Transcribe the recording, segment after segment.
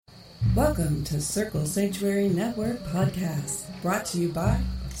Welcome to Circle Sanctuary Network Podcast, brought to you by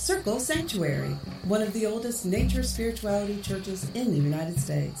Circle Sanctuary, one of the oldest nature spirituality churches in the United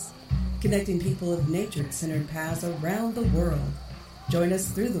States, connecting people of nature-centered paths around the world. Join us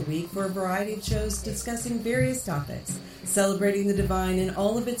through the week for a variety of shows discussing various topics, celebrating the divine in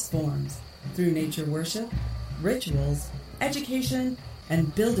all of its forms, through nature worship, rituals, education,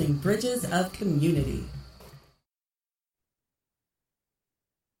 and building bridges of community.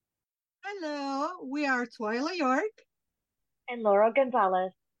 Hello, we are Twyla York. And Laura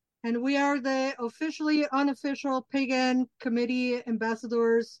González. And we are the officially unofficial pagan committee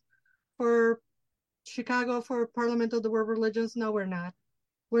ambassadors for Chicago for Parliament of the World Religions. No, we're not.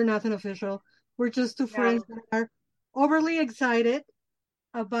 We're nothing official. We're just two friends that are overly excited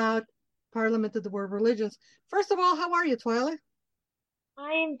about Parliament of the World Religions. First of all, how are you, Twyla?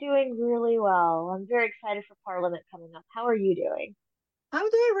 I am doing really well. I'm very excited for Parliament coming up. How are you doing? I'm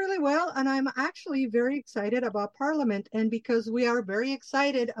doing really well, and I'm actually very excited about Parliament. And because we are very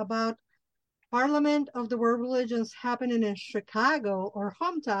excited about Parliament of the World Religions happening in Chicago, our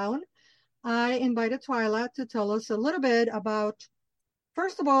hometown, I invited Twyla to tell us a little bit about,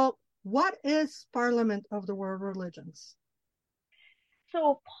 first of all, what is Parliament of the World Religions?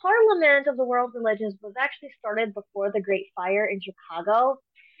 So Parliament of the World Religions was actually started before the Great Fire in Chicago.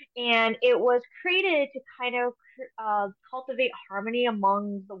 And it was created to kind of cultivate harmony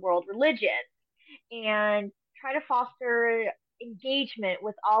among the world religions and try to foster engagement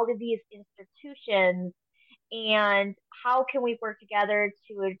with all of these institutions and how can we work together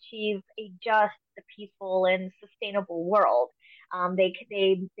to achieve a just, a peaceful, and sustainable world. They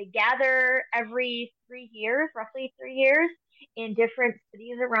gather every 3 years, roughly 3 years, in different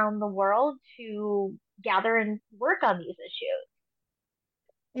cities around the world to gather and work on these issues.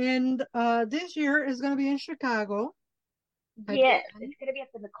 And this year is going to be in Chicago. Yes, it's going to be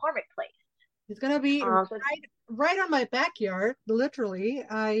at the McCormick Place. It's going to be right on my backyard, literally.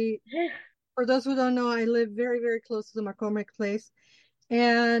 For those who don't know, I live very, very close to the McCormick Place.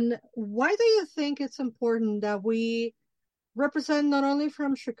 And why do you think it's important that we represent not only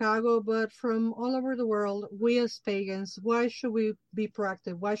from Chicago, but from all over the world, we as pagans? Why should we be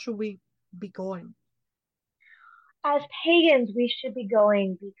proactive? Why should we be going? As pagans, we should be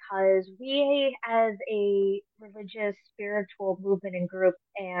going because we, as a religious, spiritual movement and group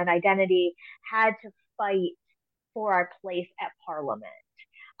and identity, had to fight for our place at Parliament.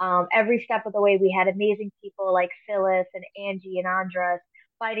 Every step of the way, we had amazing people like Phyllis and Angie and Andres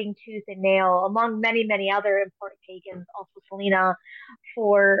fighting tooth and nail, among many, many other important pagans, also Selena,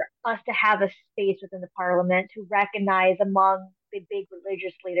 for us to have a space within the Parliament to recognize among the big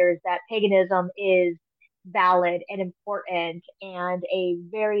religious leaders that paganism is valid and important and a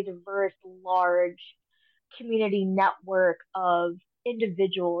very diverse, large community network of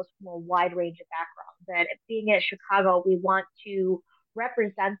individuals from a wide range of backgrounds. And being at Chicago, we want to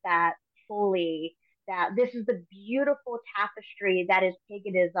represent that fully, that this is the beautiful tapestry that is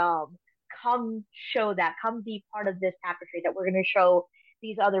paganism. Come show that, come be part of this tapestry that we're going to show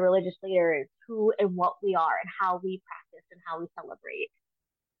these other religious leaders who and what we are and how we practice and how we celebrate.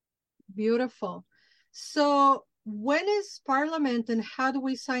 Beautiful. So when is Parliament and how do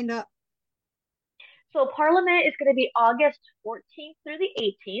we sign up? So Parliament is going to be August 14th through the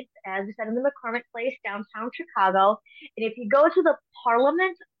 18th, as I said, in the McCormick Place, downtown Chicago. And if you go to the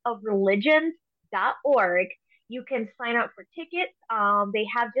parliamentofreligions.org, you can sign up for tickets. They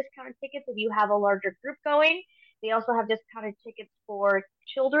have discounted tickets if you have a larger group going. They also have discounted tickets for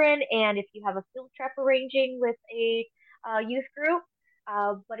children and if you have a field trip arranging with a youth group.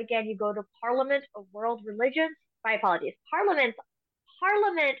 But again, you go to Parliament of World Religions. My apologies.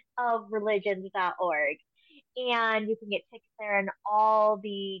 Parliamentofreligions.org. And you can get tickets there and all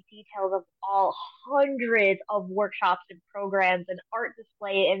the details of all hundreds of workshops and programs and art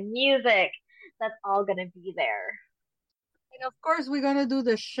display and music. That's all going to be there. And of course, we're going to do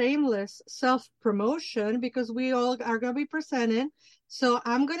the shameless self-promotion because we all are going to be presenting. So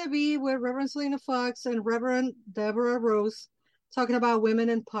I'm going to be with Reverend Selena Fox and Reverend Deborah Rose talking about women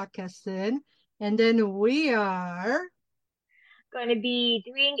in podcasting. And then we are going to be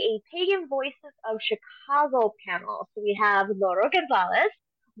doing a Pagan Voices of Chicago panel. So we have Laura González,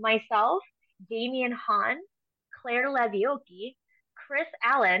 myself, Damian Hahn, Claire Levioki, Chris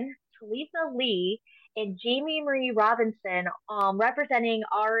Allen, Talitha Lee, and Jamie Marie Robinson, representing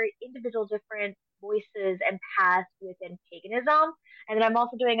our individual different voices and paths within paganism. And then I'm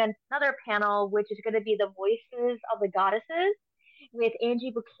also doing another panel, which is going to be the Voices of the Goddesses, with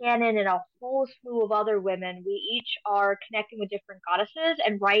Angie Buchanan and a whole slew of other women. We each are connecting with different goddesses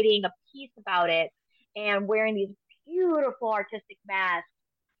and writing a piece about it and wearing these beautiful artistic masks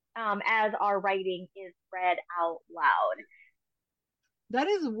as our writing is read out loud. That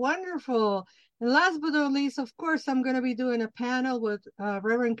is wonderful. And last but not least, of course, I'm going to be doing a panel with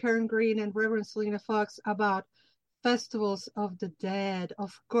Reverend Karen Green and Reverend Selena Fox about festivals of the dead.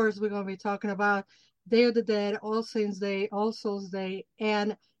 Of course, we're going to be talking about Day of the Dead, All Saints Day, All Souls Day,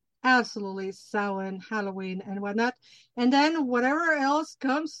 and absolutely Samhain, Halloween, and whatnot. And then whatever else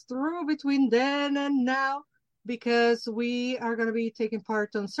comes through between then and now, because we are going to be taking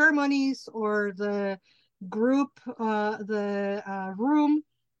part on ceremonies or the group, the room,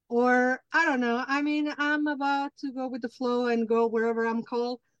 or I don't know. I mean, I'm about to go with the flow and go wherever I'm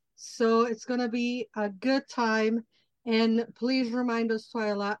called. So it's going to be a good time. And please remind us,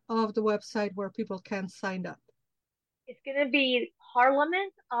 Twyla, of the website where people can sign up. It's going to be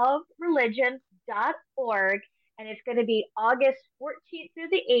parliamentofreligion.org, and it's going to be August 14th through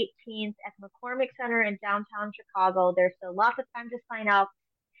the 18th at the McCormick Center in downtown Chicago. There's still lots of time to sign up.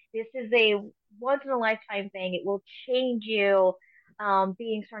 This is a once in a lifetime thing. It will change you,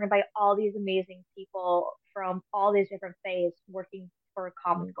 being surrounded by all these amazing people from all these different faiths working for a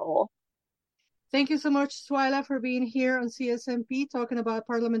common goal. Thank you so much, Twyla, for being here on CSMP talking about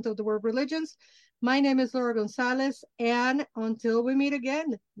Parliament of the World Religions. My name is Laura González, and until we meet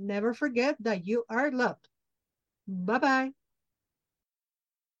again, never forget that you are loved. Bye-bye.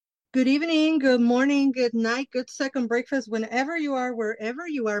 Good evening, good morning, good night, good second breakfast, whenever you are, wherever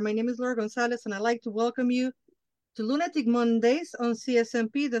you are. My name is Laura González, and I'd like to welcome you to Lunatic Mondays on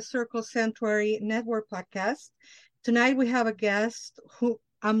CSMP, the Circle Sanctuary Network podcast. Tonight we have a guest who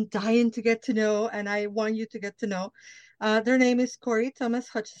I'm dying to get to know, and I want you to get to know. Their name is Cory Thomas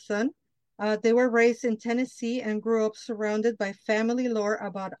Hutcheson. They were raised in Tennessee and grew up surrounded by family lore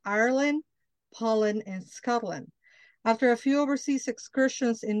about Ireland, Poland, and Scotland. After a few overseas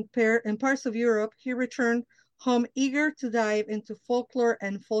excursions in parts of Europe, he returned home eager to dive into folklore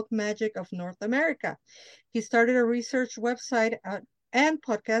and folk magic of North America. He started a research website and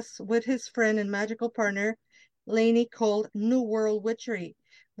podcast with his friend and magical partner, Lainey, called New World Witchery,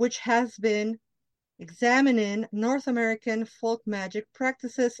 which has been examining North American folk magic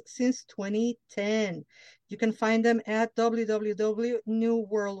practices since 2010. You can find them at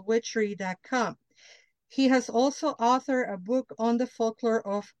www.newworldwitchery.com. He has also authored a book on the folklore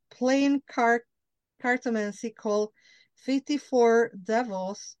of playing cartomancy called 54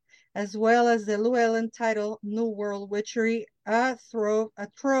 Devils, as well as the Llewellyn title New World Witchery, a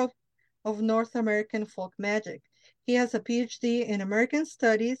trove of North American folk magic. He has a PhD in American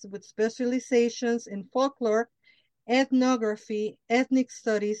Studies with specializations in folklore, ethnography, ethnic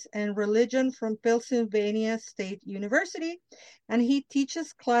studies, and religion from Pennsylvania State University, and he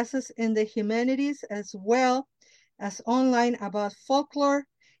teaches classes in the humanities as well as online about folklore.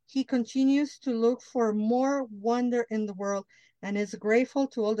 He continues to look for more wonder in the world and is grateful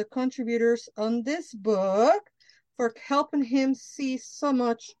to all the contributors on this book for helping him see so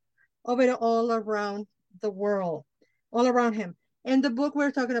much of it all around the world, all around him. And the book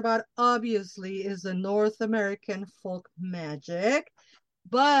we're talking about, obviously, is the North American folk magic.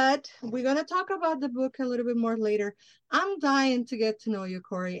 But we're going to talk about the book a little bit more later. I'm dying to get to know you,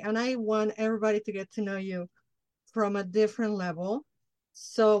 Cory, and I want everybody to get to know you from a different level.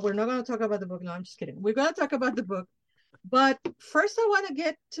 So we're not going to talk about the book. No, I'm just kidding. We're going to talk about the book. But first, I want to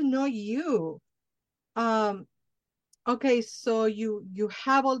get to know you. Okay, so you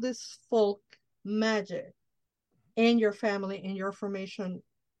have all this folk magic in your family, in your formation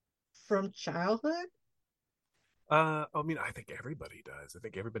from childhood? I mean, I think everybody does. I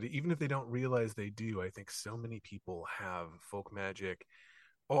think everybody, even if they don't realize they do, I think so many people have folk magic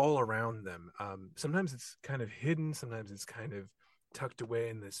all around them. Sometimes it's kind of hidden. Sometimes it's kind of tucked away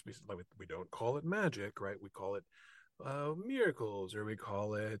in this. We don't call it magic, right? We call it miracles, or we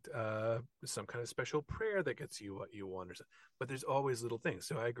call it some kind of special prayer that gets you what you want, or something. But there's always little things.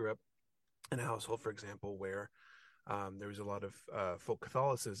 So I grew up in a household, for example, where there was a lot of folk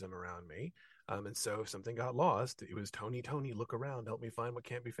Catholicism around me. And so if something got lost, it was Tony, look around, help me find what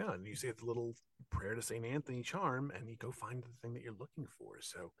can't be found. And you say the little prayer to St. Anthony charm, and you go find the thing that you're looking for.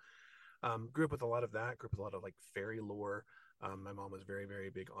 So grew up with a lot of that, grew up with a lot of like fairy lore. My mom was very, very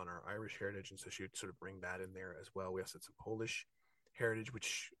big on our Irish heritage, and so she would sort of bring that in there as well. We also had some Polish heritage,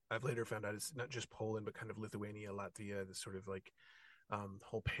 which I've later found out is not just Poland, but kind of Lithuania, Latvia, this sort of like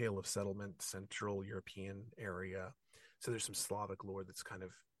whole pale of settlement, Central European area. So there's some Slavic lore that's kind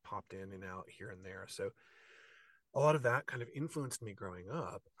of popped in and out here and there. So a lot of that kind of influenced me growing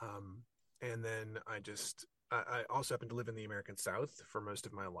up. And then I also happened to live in the American South for most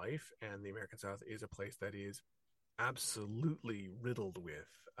of my life. And the American South is a place that is absolutely riddled with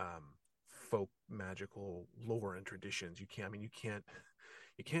folk magical lore and traditions. You can't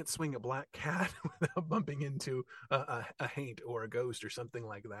you can't swing a black cat without bumping into a haint or a ghost or something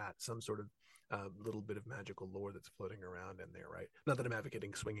like that. Some sort of little bit of magical lore that's floating around in there, right? Not that I'm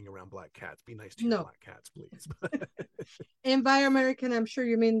advocating swinging around black cats. Be nice to your No. black cats, please. And by American, I'm sure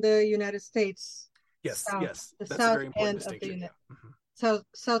you mean the United States. Yes, South, yes, the that's a south very important end of the distinction. Yeah.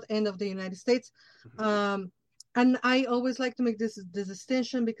 south end of the United States. And I always like to make this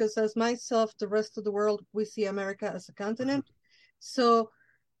distinction because, as myself, the rest of the world, we see America as a continent. So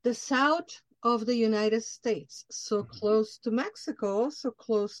the south of the United States, so close to Mexico, so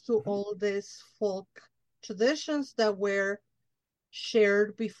close to all these folk traditions that were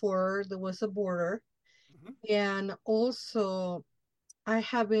shared before there was a border. And also, I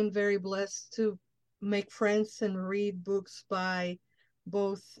have been very blessed to make friends and read books by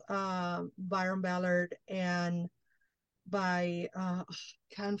both Byron Ballard and by I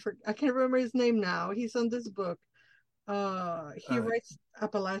can't remember his name now. He's on this book. He writes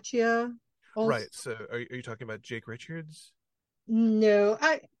Appalachia. Also. Right. So, are you talking about Jake Richards? No,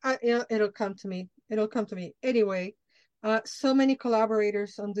 it'll come to me. It'll come to me. Anyway, so many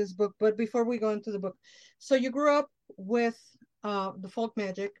collaborators on this book. But before we go into the book, so you grew up with the folk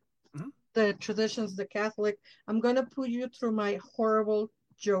magic, the traditions, the Catholic. I'm gonna put you through my horrible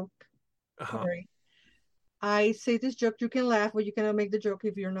joke, Cory. I say this joke, you can laugh, but you cannot make the joke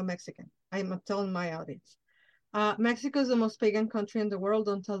if you're not Mexican. I'm telling my audience. Mexico is the most pagan country in the world.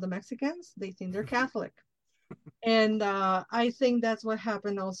 Don't tell the Mexicans. They think they're Catholic. And I think that's what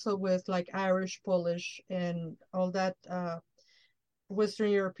happened also with like Irish, Polish, and all that Western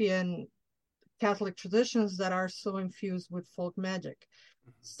European Catholic traditions that are so infused with folk magic.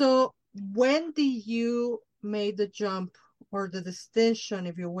 So when did you make the jump or the distinction,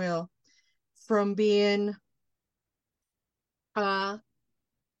 if you will, from being a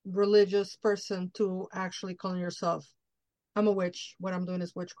religious person to actually calling yourself, I'm a witch, what I'm doing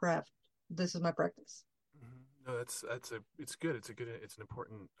is witchcraft, this is my practice? No, it's good. It's an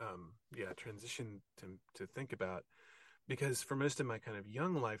important transition to think about, because for most of my kind of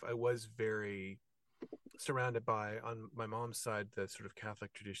young life, I was very surrounded by, on my mom's side, the sort of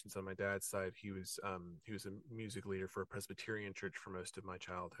Catholic traditions. On my dad's side, he was a music leader for a Presbyterian church for most of my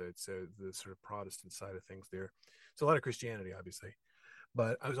childhood. So the sort of Protestant side of things there. So a lot of Christianity, obviously,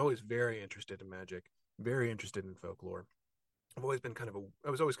 but I was always very interested in magic, very interested in folklore. I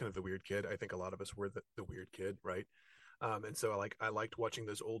was always kind of the weird kid. I think a lot of us were the weird kid, right? And so I liked watching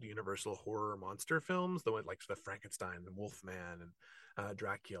those old Universal horror monster films, the one like the Frankenstein, the Wolfman, and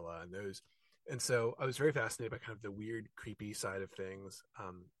Dracula, and those. And so I was very fascinated by kind of the weird, creepy side of things.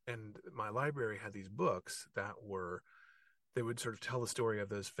 And my library had these books they would sort of tell the story of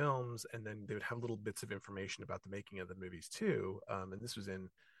those films, and then they would have little bits of information about the making of the movies too. And this was in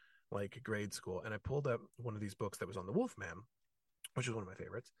like grade school, and I pulled up one of these books that was on the Wolfman, which is one of my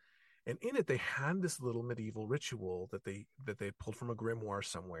favorites. And in it, they had this little medieval ritual that they pulled from a grimoire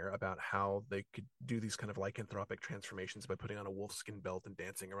somewhere about how they could do these kind of lycanthropic transformations by putting on a wolfskin belt and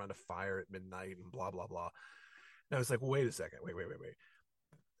dancing around a fire at midnight and blah, blah, blah. And I was like, wait a second, wait.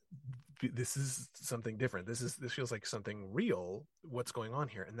 This is something different. This feels like something real. What's going on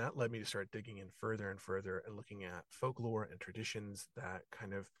here? And that led me to start digging in further and further and looking at folklore and traditions that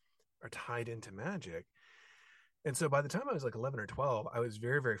kind of are tied into magic. And so by the time I was like 11 or 12, I was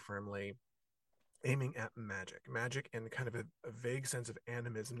very, very firmly aiming at magic and kind of a vague sense of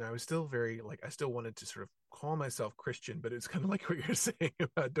animism. And I was still I still wanted to sort of call myself Christian, but it's kind of like what you're saying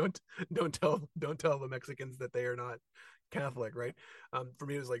about don't tell the Mexicans that they are not Catholic, right? For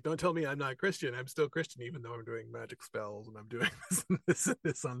me, it was like, don't tell me I'm not Christian. I'm still Christian, even though I'm doing magic spells and I'm doing this and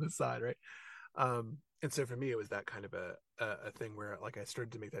this on the side, right? And so for me, it was that kind of a thing where like I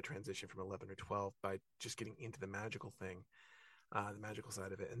started to make that transition from 11 or 12 by just getting into the magical thing, the magical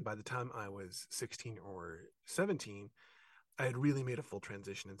side of it. And by the time I was 16 or 17, I had really made a full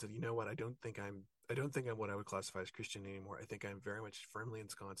transition and said, you know what, I don't think I'm what I would classify as Christian anymore. I think I'm very much firmly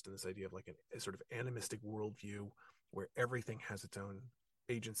ensconced in this idea of like a sort of animistic worldview where everything has its own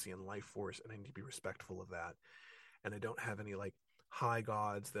agency and life force, and I need to be respectful of that. And I don't have any like high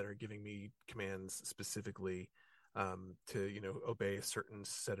gods that are giving me commands specifically to obey a certain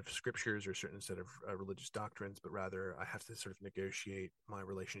set of scriptures or a certain set of religious doctrines, but rather I have to sort of negotiate my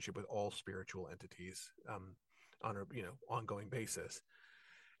relationship with all spiritual entities on a ongoing basis.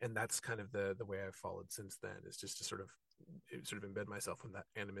 And that's kind of the way I've followed since then, is just to sort of embed myself in that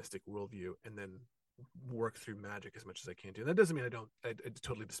animistic worldview and then work through magic as much as I can do. And that doesn't mean I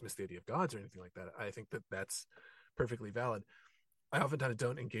totally dismiss the idea of gods or anything like that. I think that that's perfectly valid. I oftentimes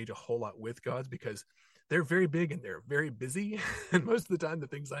don't engage a whole lot with gods because they're very big and they're very busy. And most of the time, the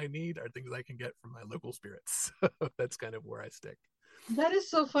things I need are things I can get from my local spirits. So that's kind of where I stick. That is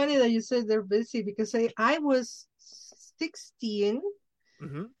so funny that you said they're busy, because I was 16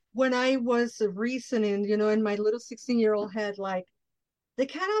 Mm-hmm. when I was reasoning, in my little 16-year-old head, like, there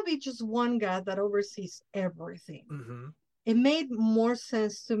cannot be just one God that oversees everything. Mm-hmm. It made more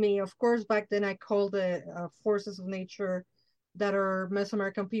sense to me. Of course, back then I called the forces of nature that our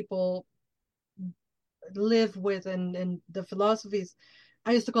Mesoamerican people live with, and the philosophies,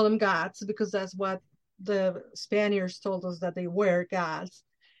 I used to call them gods, because that's what the Spaniards told us, that they were gods.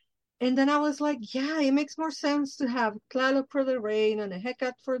 And then I was like, yeah, it makes more sense to have Tlaloc for the rain, and a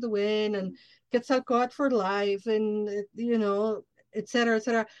Hecate for the wind, and Quetzalcoatl for life, and et cetera, et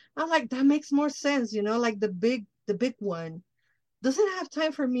cetera. I'm like, that makes more sense, like the big one doesn't have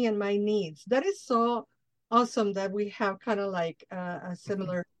time for me and my needs. That is so awesome that we have kind of like a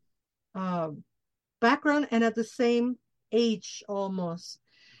similar um, background, and at the same age almost.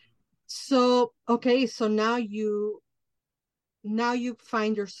 So okay, so now you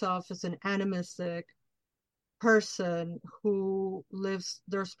find yourself as an animistic person who lives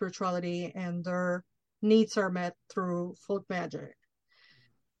their spirituality and their needs are met through folk magic.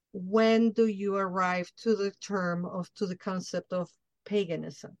 When do you arrive to the concept of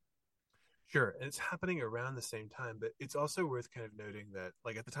paganism? Sure, and it's happening around the same time, but it's also worth kind of noting that,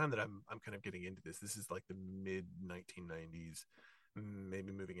 like, at the time that I'm kind of getting into this, this is like the mid 1990s,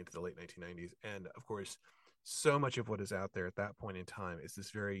 maybe moving into the late 1990s, and of course, so much of what is out there at that point in time is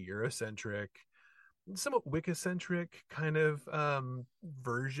this very Eurocentric, somewhat Wicca-centric kind of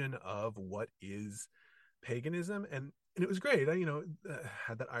version of what is paganism, and it was great. I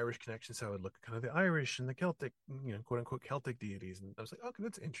had that Irish connection, so I would look at kind of the Irish and the Celtic, quote unquote Celtic deities, and I was like, okay,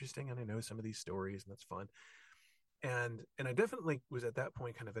 that's interesting, and I know some of these stories, and that's fun. And I definitely was at that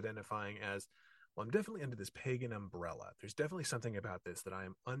point kind of identifying as, well, I'm definitely under this pagan umbrella. There's definitely something about this that I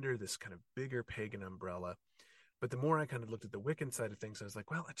am under this kind of bigger pagan umbrella. But the more I kind of looked at the Wiccan side of things, I was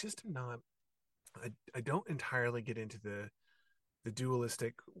like, well, I just am not. I don't entirely get into the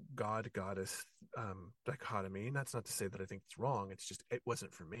dualistic god goddess dichotomy, and that's not to say that I think it's wrong. It's just it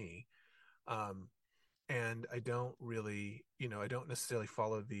wasn't for me. um, and I don't really, I don't necessarily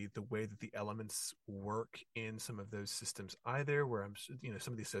follow the way that the elements work in some of those systems either, where I'm,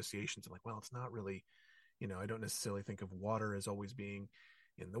 some of the associations, I'm like, well, it's not really, I don't necessarily think of water as always being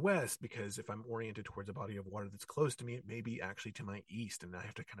in the west, because if I'm oriented towards a body of water that's close to me, it may be actually to my east, and I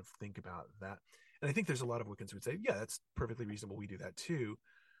have to kind of think about that. And I think there's a lot of Wiccans who would say, yeah, that's perfectly reasonable, we do that too,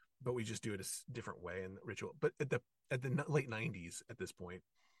 but we just do it a different way in ritual. But at the late 90s, at this point,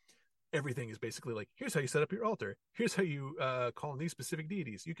 everything is basically like, here's how you set up your altar, here's how you call on these specific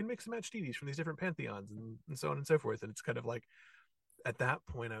deities, you can mix and match deities from these different pantheons, and so on and so forth. And it's kind of like, at that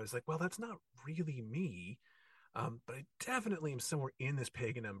point I was like, well, that's not really me. But I definitely am somewhere in this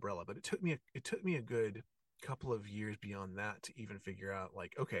pagan umbrella. But it took me a good couple of years beyond that to even figure out,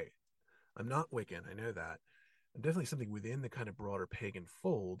 like, okay, I'm not Wiccan, I know that. I'm definitely something within the kind of broader pagan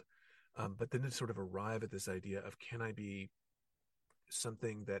fold. But then to sort of arrive at this idea of, can I be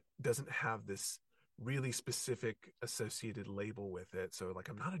something that doesn't have this really specific associated label with it? So, like,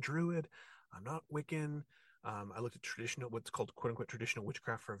 I'm not a druid, I'm not Wiccan. I looked at traditional, what's called quote unquote traditional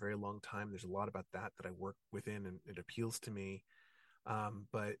witchcraft, for a very long time. There's a lot about that I work within, and it appeals to me.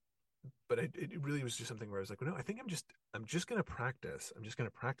 But it really was just something where I was like, well, no, I think I'm just going to practice. I'm just going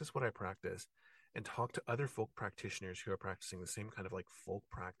to practice what I practice, and talk to other folk practitioners who are practicing the same kind of like folk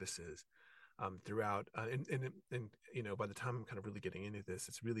practices throughout. And by the time I'm kind of really getting into this,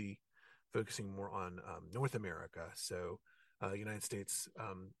 it's really focusing more on North America. So United States,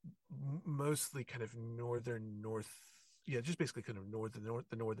 mostly kind of just basically kind of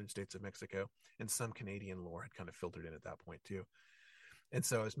the northern states of Mexico, and some Canadian lore had kind of filtered in at that point too. And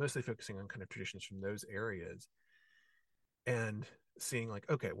so I was mostly focusing on kind of traditions from those areas, and seeing like,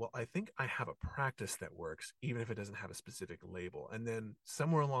 okay, well, I think I have a practice that works, even if it doesn't have a specific label. And then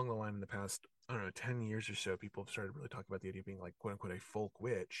somewhere along the line in the past, I don't know, 10 years or so, people have started really talking about the idea of being like, quote unquote, a folk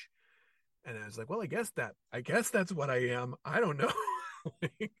witch. And I was like, well, I guess that's what I am. I don't know.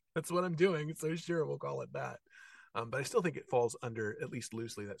 Like, that's what I'm doing. So sure, we'll call it that. But I still think it falls under, at least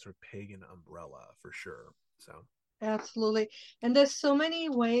loosely, that sort of pagan umbrella for sure. So Absolutely. And there's so many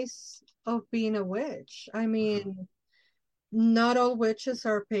ways of being a witch. I mean, not all witches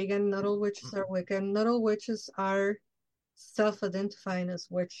are pagan, not all witches are Wiccan, not all witches are self-identifying as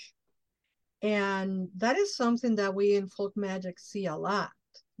witch. And that is something that we in folk magic see a lot,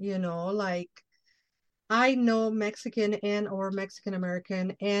 like, I know Mexican and or Mexican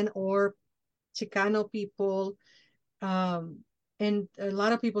American and or Chicano people, um, and a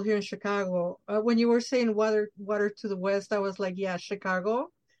lot of people here in Chicago. When you were saying water to the west, I was like, yeah, Chicago.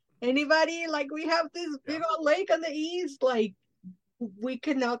 Anybody? Like, we have this yeah. big old lake on the east. Like, we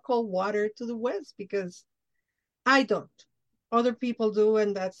cannot call water to the west because I don't. Other people do,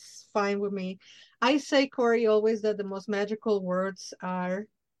 and that's fine with me. I say, Cory, always that the most magical words are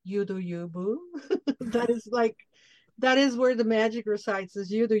 "you do you, boo." That is like, that is where the magic resides.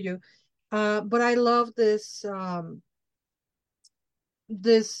 Is "you do you." But I love this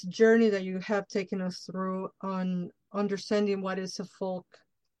journey that you have taken us through on understanding what is a folk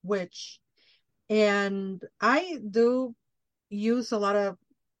witch. And I do use a lot of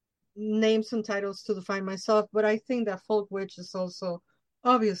names and titles to define myself, but I think that folk witch is also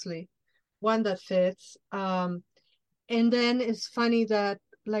obviously one that fits. And then it's funny that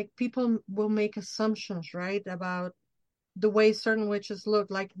like people will make assumptions, right, about the way certain witches look.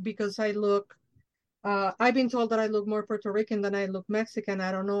 Like because I've been told that I look more Puerto Rican than I look Mexican.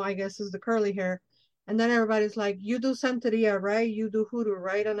 I don't know. I guess it's the curly hair. And then everybody's like, you do Santeria, right? You do hoodoo,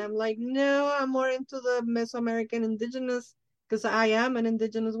 right? And I'm like, no, I'm more into the Mesoamerican indigenous because I am an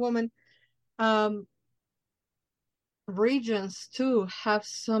indigenous woman. Um, Regions too have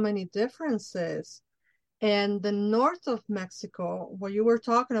so many differences. And the north of Mexico, what you were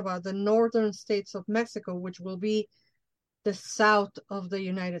talking about, the northern states of Mexico, which will be the south of the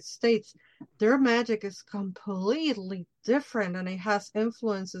United States, their magic is completely different and it has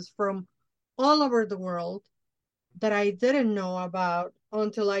influences from all over the world that I didn't know about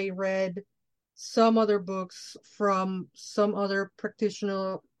until I read some other books from some other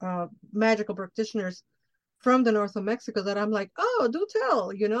magical practitioners from the north of Mexico that I'm like, oh, do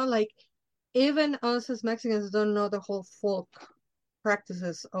tell, like even us as Mexicans don't know the whole folk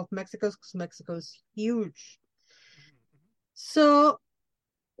practices of Mexico because Mexico is huge. So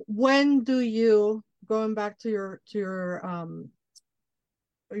when do you, going back to your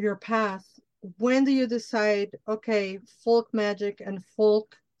path, when do you decide, okay, folk magic and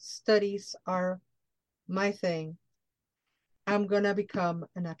folk studies are my thing, I'm gonna become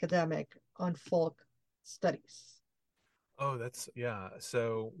an academic on folk studies? Oh, that's yeah.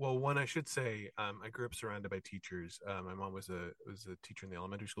 So, well, one I should say, I grew up surrounded by teachers. My mom was a teacher in the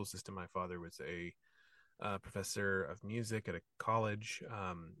elementary school system. My father was a professor of music at a college.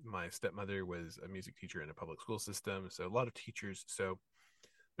 My stepmother was a music teacher in a public school system. So a lot of teachers. So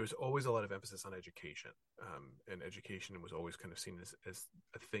there's always a lot of emphasis on education, and education was always kind of seen as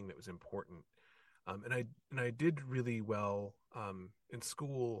a thing that was important. And I did really well in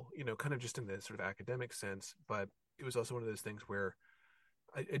school, kind of just in the sort of academic sense. But it was also one of those things where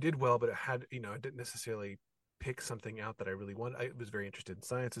I did well, but I didn't necessarily pick something out that I really wanted. I was very interested in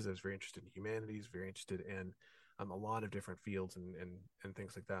sciences. I was very interested in humanities, very interested in a lot of different fields and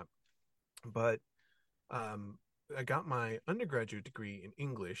things like that. But um, I got my undergraduate degree in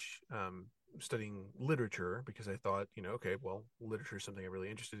English, studying literature because I thought, okay, well, literature is something I'm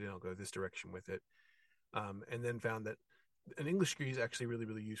really interested in. I'll go this direction with it. And then found that an English degree is actually really,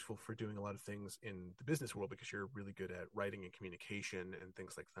 really useful for doing a lot of things in the business world because you're really good at writing and communication and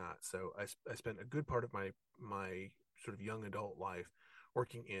things like that. So I spent a good part of my sort of young adult life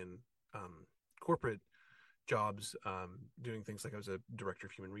working in corporate jobs, doing things like I was a director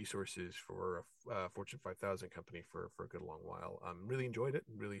of human resources for a Fortune 5000 company for a good long while. Really enjoyed it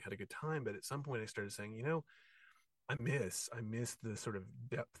and really had a good time. But at some point I started saying, I miss the sort of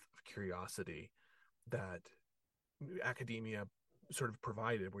depth of curiosity that academia sort of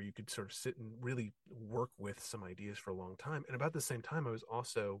provided, where you could sort of sit and really work with some ideas for a long time. And about the same time, I was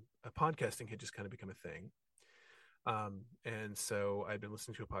also podcasting had just kind of become a thing. And so I'd been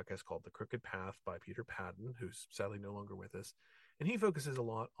listening to a podcast called The Crooked Path by Peter Padden, who's sadly no longer with us. And he focuses a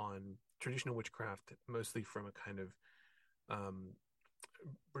lot on traditional witchcraft, mostly from a kind of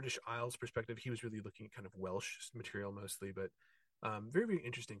British Isles perspective. He was really looking at kind of Welsh material mostly, but very, very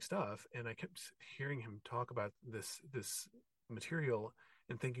interesting stuff. And I kept hearing him talk about this material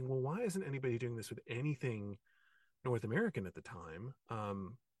and thinking, well, why isn't anybody doing this with anything North American at the time?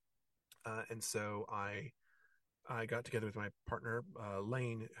 And so I got together with my partner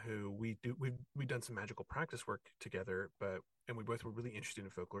Lane, who we've done some magical practice work together, and we both were really interested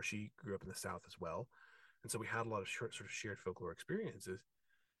in folklore. She grew up in the South as well, and so we had a lot of sort of shared folklore experiences.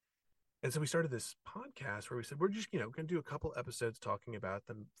 And so we started this podcast where we said we're just going to do a couple episodes talking about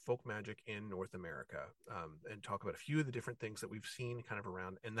the folk magic in North America, and talk about a few of the different things that we've seen kind of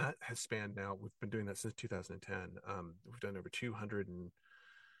around. And that has spanned now. We've been doing that since 2010. We've done over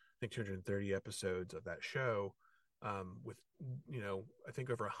 230 episodes of that show, with I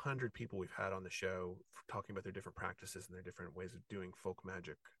think over 100 people we've had on the show talking about their different practices and their different ways of doing folk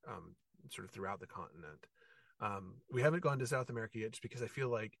magic, sort of throughout the continent. We haven't gone to South America yet, just because I feel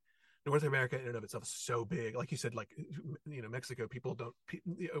like North America in and of itself is so big. Like you said, like Mexico, people don't.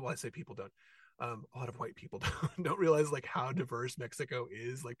 Well, I say people don't. A lot of white people don't realize like how diverse Mexico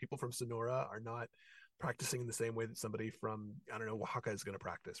is. Like people from Sonora are not practicing in the same way that somebody from, I don't know, Oaxaca is going to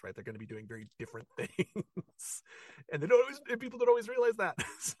practice, right? They're going to be doing very different things, and people don't always realize that.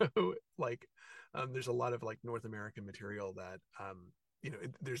 So like, there's a lot of like North American material that,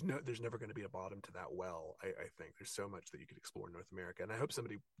 there's never going to be a bottom to that well. I think there's so much that you could explore in North America, and I hope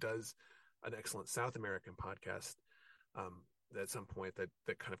somebody does an excellent South American podcast at some point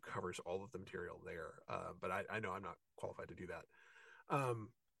that kind of covers all of the material there. But I know I'm not qualified to do that.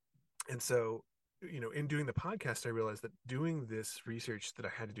 And so, in doing the podcast, I realized that doing this research that I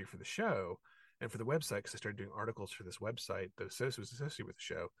had to do for the show and for the website, because I started doing articles for this website that was associated with the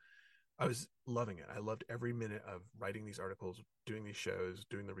show, I was loving it. I loved every minute of writing these articles, doing these shows,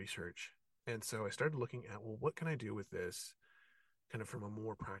 doing the research. And so I started looking at, well, what can I do with this kind of from a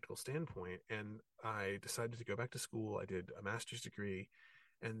more practical standpoint? And I decided to go back to school. I did a master's degree,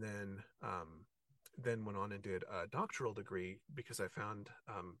 and then went on and did a doctoral degree, because I found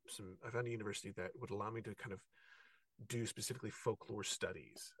a university that would allow me to kind of do specifically folklore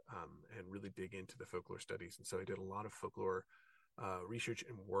studies, and really dig into the folklore studies. And so I did a lot of folklore research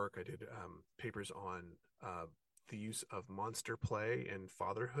and work. I did papers on the use of monster play and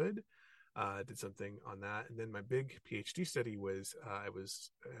fatherhood. Did something on that. And then my big PhD study was I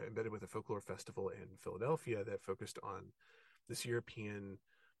was embedded with a folklore festival in Philadelphia that focused on this European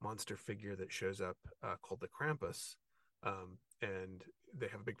monster figure that shows up called the Krampus. And they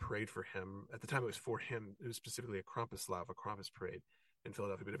have a big parade for him. At the time, it was for him. It was specifically a Krampuslav, a Krampus parade in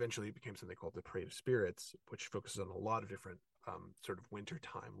Philadelphia, but eventually it became something called the Parade of Spirits, which focuses on a lot of different sort of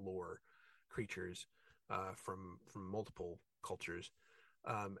wintertime lore creatures from multiple cultures.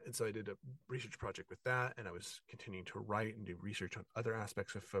 And so I did a research project with that, and I was continuing to write and do research on other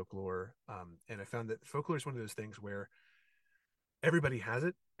aspects of folklore. And I found that folklore is one of those things where everybody has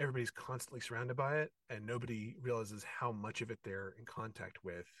it, everybody's constantly surrounded by it, and nobody realizes how much of it they're in contact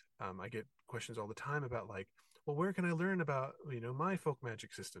with. I get questions all the time about like, well, where can I learn about, my folk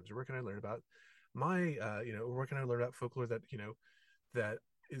magic systems, or where can I learn about my, or where can I learn about folklore that, that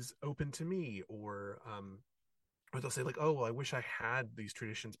is open to me, or they'll say like, oh, well, I wish I had these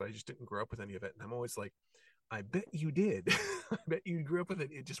traditions, but I just didn't grow up with any of it. And I'm always like, I bet you did. I bet you grew up with it.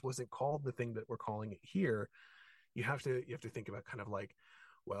 It just wasn't called the thing that we're calling it here. You have to think about kind of like,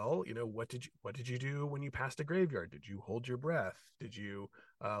 well, what did you do when you passed a graveyard? Did you hold your breath? Did you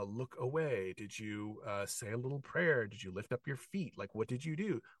look away? Did you say a little prayer? Did you lift up your feet? Like, what did you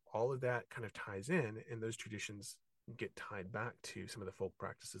do? All of that kind of ties in, and those traditions get tied back to some of the folk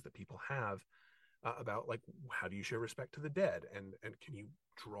practices that people have about like, how do you show respect to the dead, and can you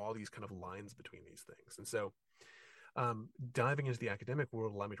draw these kind of lines between these things? And so diving into the academic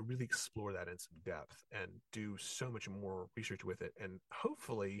world allowed me to really explore that in some depth and do so much more research with it, and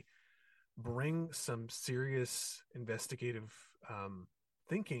hopefully bring some serious investigative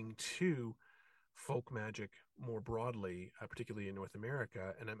thinking to folk magic more broadly, particularly in North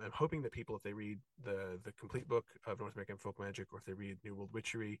America. And I'm hoping that people, if they read the complete book of North American folk magic, or if they read New World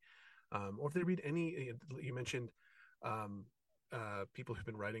Witchery, or if they read any, you mentioned people who've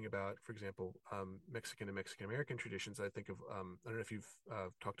been writing about, for example, Mexican and Mexican American traditions. I think of, I don't know if you've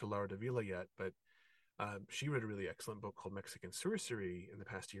talked to Laura Davila yet, but she wrote a really excellent book called Mexican Sorcery in the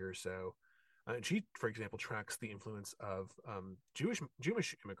past year or so. And she, for example, tracks the influence of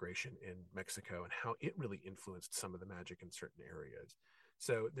Jewish immigration in Mexico and how it really influenced some of the magic in certain areas.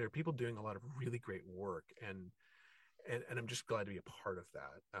 So there are people doing a lot of really great work, and I'm just glad to be a part of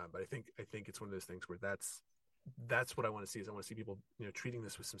that. But I think it's one of those things where that's what I want to see. Is I want to see people, treating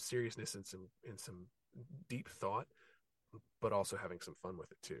this with some seriousness and some deep thought, but also having some fun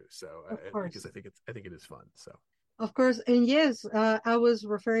with it too. So because I think it is fun. So. Of course, and yes, I was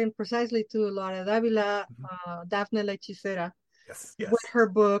referring precisely to Laura Davila, Daphne La Hechicera, yes, with her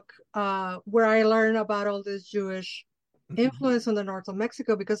book, where I learned about all this Jewish influence on the north of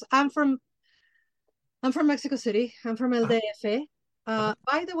Mexico, because I'm from Mexico City. I'm from El DF.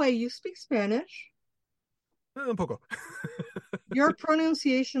 By the way, you speak Spanish? Un poco. Your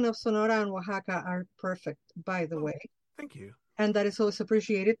pronunciation of Sonora and Oaxaca are perfect, by the way. Thank you. And that is always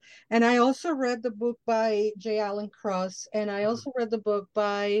appreciated. And I also read the book by J. Allen Cross, and I also read the book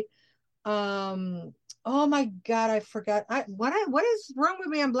by, oh my God, I forgot. What is wrong with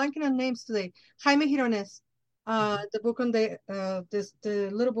me? I'm blanking on names today. Jaime Girones, the book on the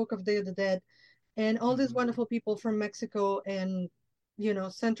little book of Day of the Dead, and all these wonderful people from Mexico and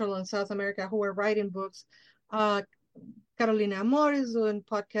Central and South America who are writing books. Carolina Amor is doing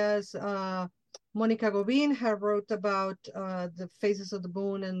podcasts. Monica Gobin had wrote about the phases of the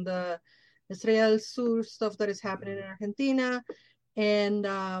moon and the Estrella del Sur stuff that is happening in Argentina. And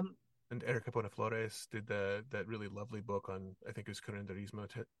And Erica Bonaflores did that really lovely book on, I think it was curanderismo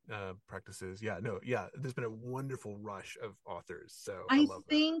practices. Yeah, no, yeah. There's been a wonderful rush of authors, so I I love that.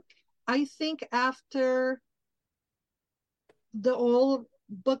 think I think after the old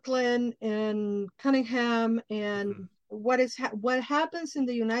Bookland and Cunningham and Mm-hmm. what happens in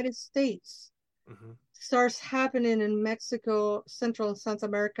the United States Mm-hmm. starts happening in Mexico, Central and South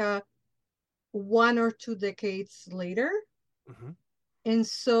America 1 or 2 decades later. Mm-hmm. And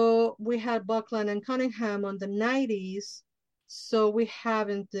so we had Buckland and Cunningham on the 90s. So we have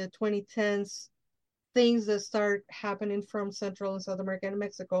in the 2010s things that start happening from Central and South America and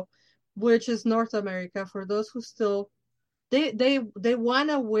Mexico, which is North America. For those who still they want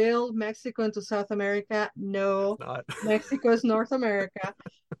to will Mexico into South America. It's No, not. Mexico is North America.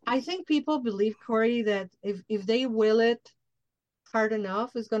 I think people believe, Cory, that if they will it hard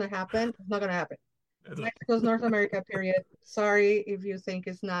enough, it's going to happen. It's not going to happen. Mexico's North America, period. Sorry if you think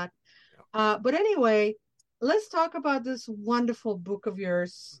it's not. But anyway, let's talk about this wonderful book of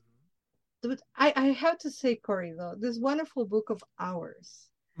yours. I have to say, Cory, though, this wonderful book of ours,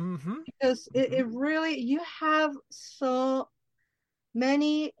 Mm-hmm. because Mm-hmm. it really, you have so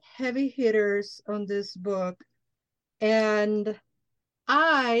many heavy hitters on this book. And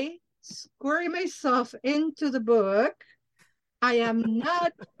I squirry myself into the book. I am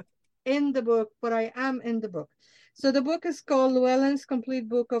not in the book, but I am in the book. So the book is called Llewellyn's Complete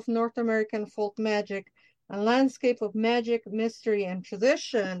Book of North American Folk Magic, a landscape of magic, mystery, and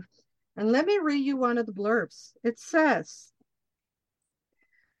tradition. And let me read you one of the blurbs. It says,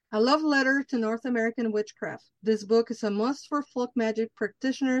 a love letter to North American witchcraft. This book is a must for folk magic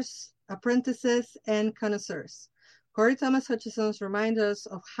practitioners, apprentices, and connoisseurs. Cory Thomas Hutcheson reminds us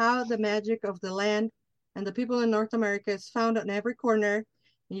of how the magic of the land and the people in North America is found on every corner,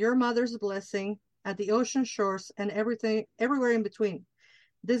 in your mother's blessing, at the ocean shores, and everything, everywhere in between.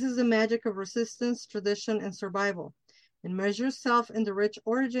 This is the magic of resistance, tradition, and survival. Immerse yourself in the rich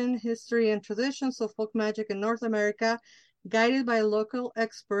origin, history, and traditions of folk magic in North America, guided by local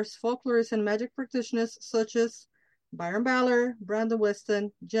experts, folklorists, and magic practitioners such as Byron Baller, Brandon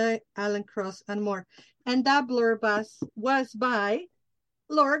Weston, J. Allen Cross, and more. And that blurb was by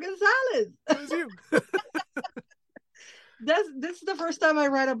Laura González. It was you. This is the first time I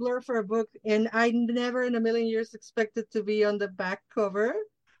read a blurb for a book, and I never in a million years expected to be on the back cover.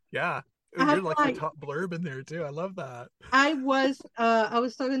 Yeah. I'm You're like the like, top blurb in there too. I love that. I was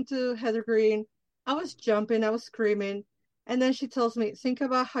talking to Heather Green. I was jumping, I was screaming. And then she tells me, think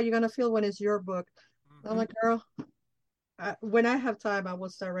about how you're gonna feel when it's your book. I'm Mm-hmm. like, girl, when I have time, I will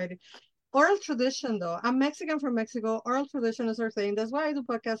start writing. Oral tradition, though. I'm Mexican from Mexico. Oral tradition is our thing. That's why I do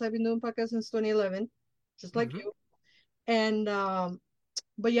podcasts. I've been doing podcasts since 2011, just like Mm-hmm. you. And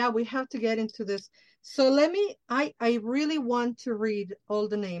but yeah, we have to get into this. So I really want to read all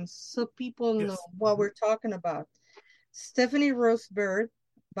the names so people know Yes. what Mm-hmm. we're talking about. Stephanie Rose Bird,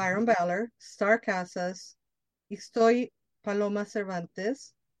 Mm-hmm. Byron Baller, Star Casas, Estoy Paloma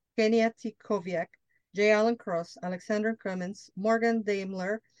Cervantes, Kenia T. Koviak, J. Allen Cross, Alexander Clemens, Morgan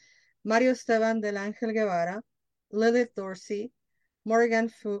Daimler, Mario Esteban del Ángel Guevara, Lilith Dorsey, Morgan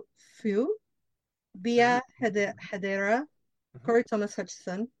Fu, Bia Hedera, Mm-hmm. Cory Thomas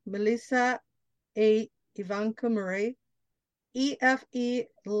Hutcheson, Melissa A. Ivanka Murray, E.F.E.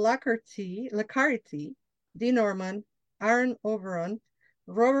 Lacarty, D. Norman, Aaron Oberon,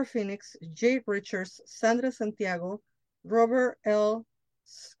 Robert Phoenix, Jake Richards, Sandra Santiago, Robert L.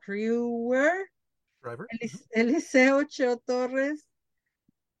 Screwer, Driver. Mm-hmm. Eliseo Cheo Torres,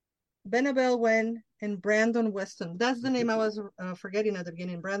 Benabel Wen, and Brandon Weston. That's the Mm-hmm. name I was forgetting at the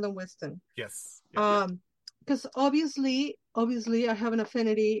beginning, Brandon Weston. Yes. Yep. Because obviously, I have an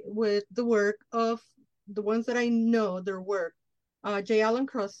affinity with the work of the ones that I know their work. J. Allen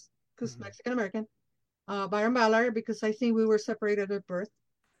Cross, because Mm-hmm. Mexican American. Byron Ballard, because I think we were separated at birth.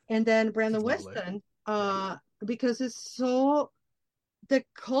 And then Brandon He's lovely. Weston, Yeah. because it's so the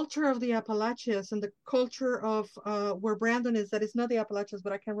culture of the Appalachians and the culture of where Brandon is, that is not the Appalachians,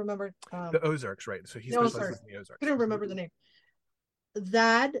 but I can't remember. The Ozarks, right? So he The Ozarks. specializes in the Ozarks. Couldn't Mm-hmm. remember the name.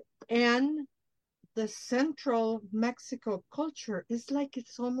 That and the central Mexico culture is like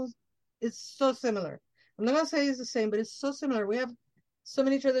it's so similar. I'm not gonna say it's the same, but it's so similar. We have so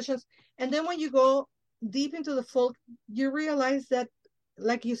many traditions. And then when you go deep into the folk, you realize that,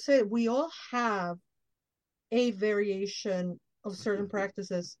 like you said, we all have a variation of certain Mm-hmm.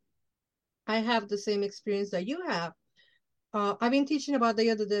 practices. I have the same experience that you have. I've been teaching about Day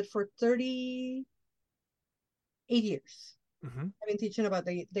of the Dead for 38 years. Mm-hmm. I've been teaching about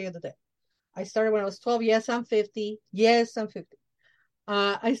the Day of the Dead. I started when I was 12. Yes, I'm 50. Yes, I'm 50.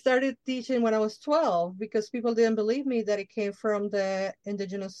 I started teaching when I was 12 because people didn't believe me that it came from the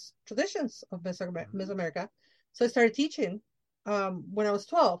indigenous traditions of Mesoamerica. So I started teaching when I was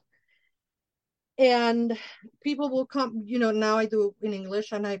 12. And people will come, now I do in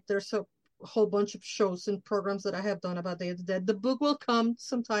English, and there's a whole bunch of shows and programs that I have done about Day of the Dead. The book will come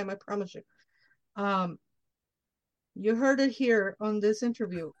sometime, I promise you. You heard it here on this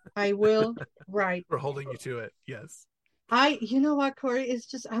interview. I will write. We're holding you to it. Yes. You know what, Cory? It's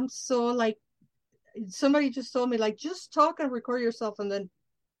just, I'm so like, somebody just told me, like, just talk and record yourself and then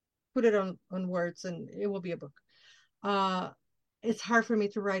put it on words and it will be a book. It's hard for me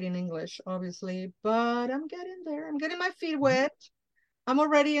to write in English, obviously, but I'm getting there. I'm getting my feet wet. I'm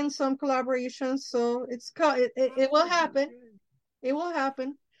already in some collaborations, so it will happen. It will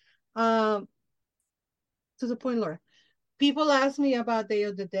happen. To the point, Laura. People ask me about Day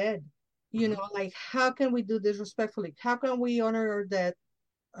of the Dead. Like, how can we do this respectfully? How can we honor our dead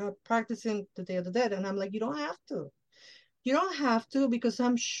practicing the Day of the Dead? And I'm like, you don't have to. You don't have to, because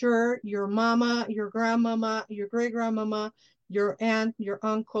I'm sure your mama, your grandmama, your great grandmama, your aunt, your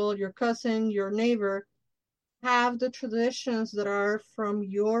uncle, your cousin, your neighbor have the traditions that are from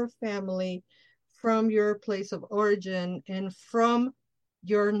your family, from your place of origin, and from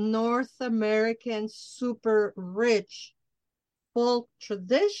your North American super rich folk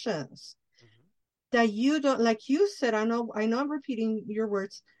traditions that you don't, like you said, I know I'm repeating your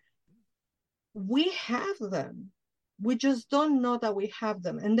words. We have them. We just don't know that we have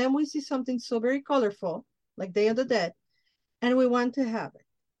them. And then we see something so very colorful, like Day of the Dead, and we want to have it.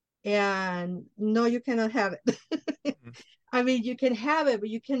 And no, you cannot have it. I mean, you can have it, but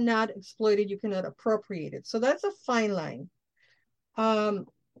you cannot exploit it. You cannot appropriate it. So that's a fine line.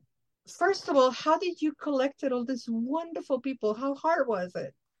 First of all, how did you collect all these wonderful people? How hard was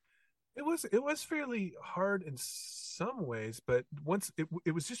it? It was fairly hard in some ways, but once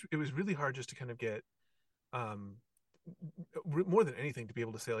it was really hard just to kind of get um more than anything to be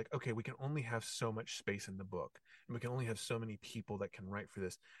able to say, like, okay, we can only have so much space in the book and we can only have so many people that can write for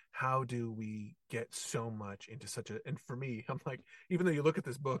this. How do we get so much into such a, and for me, I'm like, even though you look at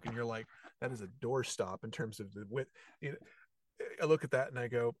this book and you're like, that is a doorstop in terms of the width, I look at that and I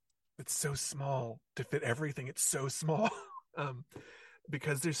go, it's so small to fit everything. It's so small. um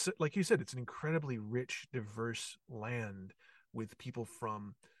because there's, like you said, it's an incredibly rich, diverse land with people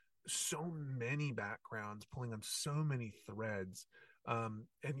from so many backgrounds pulling on so many threads. And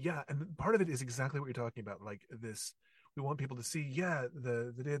yeah, and part of it is exactly what you're talking about, like this, we want people to see, yeah,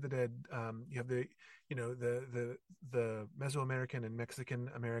 the Day of the Dead. You have the, the Mesoamerican and Mexican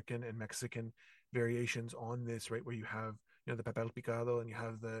American and Mexican variations on this, right, where you have, the papel picado, and you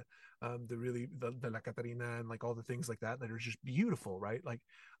have the really the la Catarina, and like all the things like that are just beautiful, right? Like,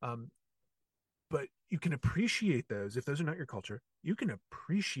 but you can appreciate those. If those are not your culture, you can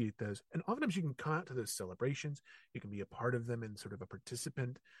appreciate those, and oftentimes you can come out to those celebrations, you can be a part of them in sort of a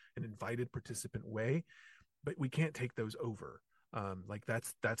participant, an invited participant way, but we can't take those over. Like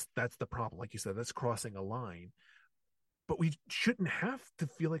that's the problem. Like you said, that's crossing a line, but we shouldn't have to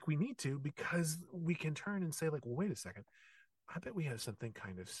feel like we need to, because we can turn and say, like, well, wait a second, I bet we have something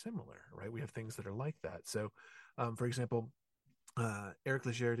kind of similar, right? We have things that are like that. So, for example, Eric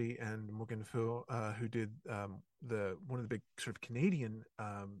Legerty and Morgan Fu, who did the one of the big sort of Canadian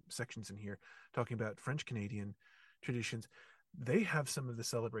sections in here, talking about French Canadian traditions, they have some of the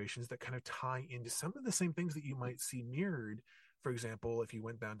celebrations that kind of tie into some of the same things that you might see mirrored. For example, if you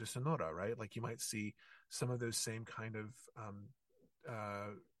went down to Sonora, right? Like you might see some of those same kind of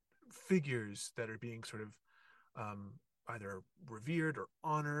figures that are being sort of either revered or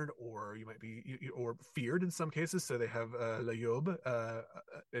honored, or you might be or feared in some cases. So they have La Yobe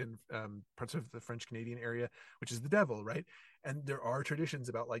in parts of the French Canadian area, which is the devil, right? And there are traditions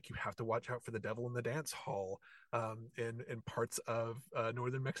about, like, you have to watch out for the devil in the dance hall. In parts of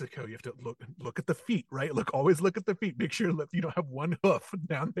northern Mexico, you have to look at the feet, right? Always look at the feet. Make sure that you don't have one hoof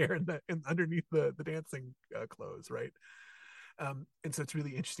down there and underneath the dancing clothes, right? And so it's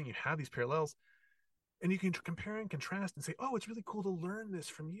really interesting. You have these parallels, and you can compare and contrast and say, oh, it's really cool to learn this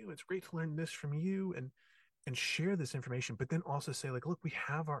from you. It's great to learn this from you, and share this information. But then also say, like, look, we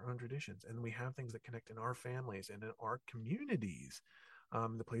have our own traditions, and we have things that connect in our families and in our communities,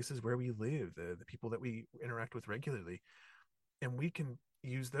 the places where we live, the people that we interact with regularly. And we can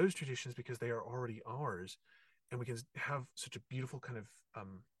use those traditions because they are already ours. And we can have such a beautiful kind of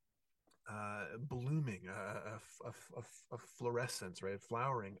blooming, a fluorescence, right?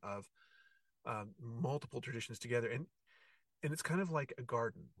 Flowering of multiple traditions together. And it's kind of like a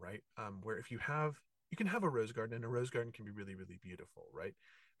garden, right? Where if you can have a rose garden, and a rose garden can be really, really beautiful, right?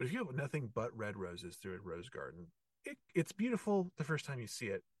 But if you have nothing but red roses through a rose garden, it's beautiful the first time you see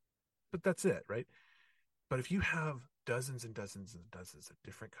it, but that's it, right? But if you have dozens and dozens and dozens of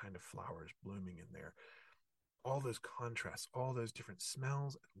different kind of flowers blooming in there, all those contrasts, all those different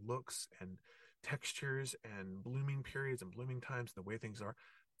smells and looks and textures and blooming periods and blooming times, and the way things are,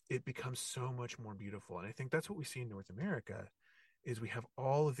 it becomes so much more beautiful. And I think that's what we see in North America is we have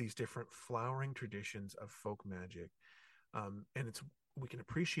all of these different flowering traditions of folk magic. And we can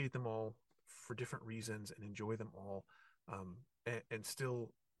appreciate them all for different reasons and enjoy them all, and still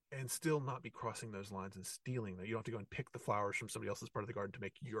not be crossing those lines and stealing them. You don't have to go and pick the flowers from somebody else's part of the garden to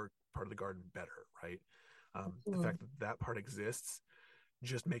make your part of the garden better, right? The fact that part exists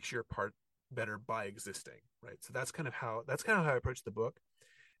just makes your part better by existing, right? So that's kind of how I approached the book.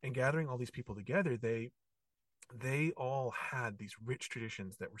 And gathering all these people together, they all had these rich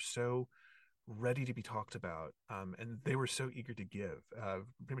traditions that were so ready to be talked about, and they were so eager to give.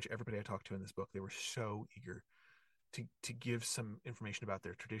 Pretty much everybody I talked to in this book, they were so eager to give some information about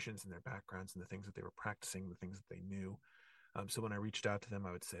their traditions and their backgrounds and the things that they were practicing, the things that they knew. So when I reached out to them,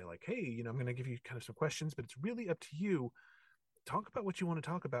 I would say like, hey, I'm going to give you kind of some questions, but it's really up to you. Talk about what you want to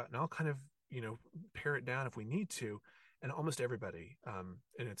talk about, and I'll kind of, pare it down if we need to. And almost everybody, and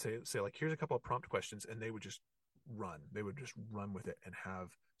it'd say like, here's a couple of prompt questions, and they would just run with it and have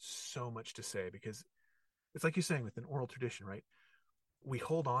so much to say, because it's like you're saying with an oral tradition, right? We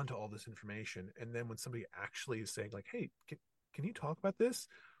hold on to all this information, and then when somebody actually is saying like, hey, can you talk about this?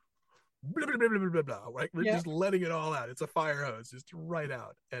 Blah, blah, blah, blah, blah, blah, right? We're just letting it all out. It's a fire hose, just right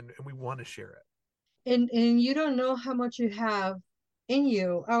out, and we want to share it. And you don't know how much you have in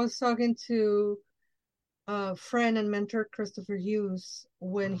you. I was talking to a friend and mentor, Christopher Hughes,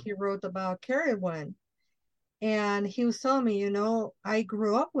 when he wrote about Llewellyn. And he was telling me, I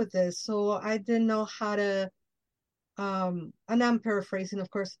grew up with this, so I didn't know how to, and I'm paraphrasing, of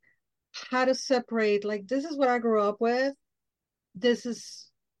course, how to separate, like, this is what I grew up with. This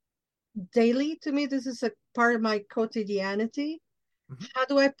is daily to me. This is a part of my quotidianity. How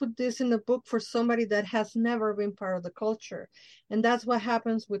do I put this in the book for somebody that has never been part of the culture? And that's what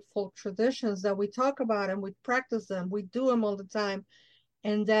happens with folk traditions, that we talk about and we practice them. We do them all the time.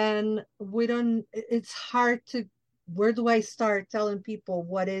 And then it's hard to, where do I start telling people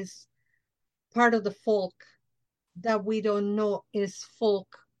what is part of the folk that we don't know is folk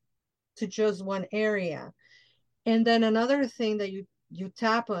to just one area? And then another thing that you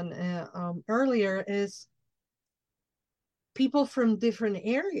tap on earlier is people from different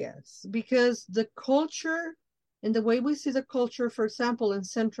areas, because the culture and the way we see the culture, for example, in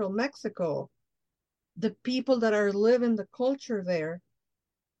central Mexico, the people that are living the culture there,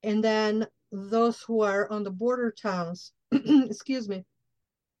 and then those who are on the border towns, excuse me,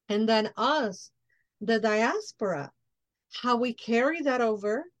 and then us, the diaspora, how we carry that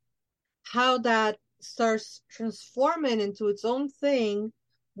over, how that starts transforming into its own thing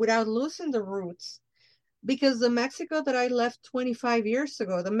without losing the roots. Because the Mexico that I left 25 years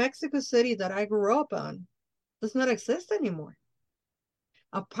ago, the Mexico City that I grew up on, does not exist anymore.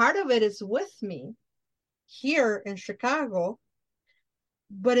 A part of it is with me here in Chicago,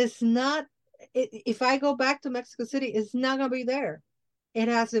 but it's not, if I go back to Mexico City, it's not going to be there. It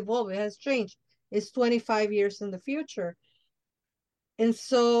has evolved, it has changed. It's 25 years in the future. And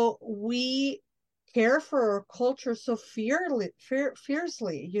so we care for our culture so fiercely,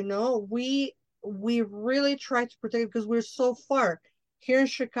 we really try to protect it because we're so far. Here in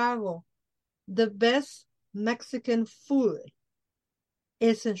Chicago, the best Mexican food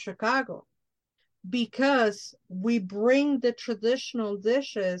is in Chicago because we bring the traditional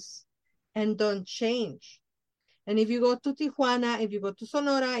dishes and don't change. And if you go to Tijuana, if you go to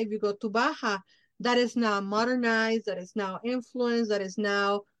Sonora, if you go to Baja, that is now modernized, that is now influenced, that is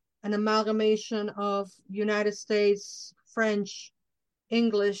now an amalgamation of United States, French,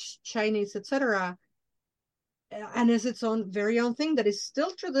 English, Chinese, etc. And it's its own very own thing that is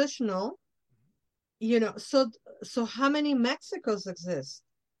still traditional, so how many Mexicos exist?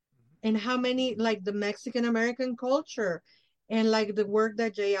 And how many, like the Mexican American culture, and like the work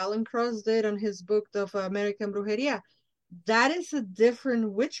that J. Allen Cross did on his book of American Brujeria, that is a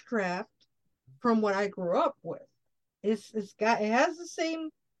different witchcraft from what I grew up with. It has the same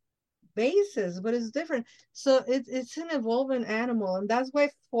basis, but it's different. So it's an evolving animal, and that's why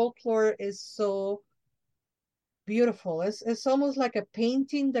folklore is so beautiful. It's almost like a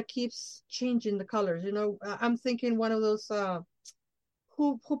painting that keeps changing the colors. I'm thinking one of those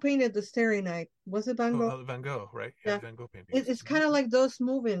who painted the Starry Night? Was it Van Gogh? Van Gogh, right? Yeah, Van Gogh paintings. It's kind of like those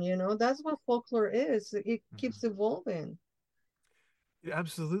moving, that's what folklore is. It keeps evolving. It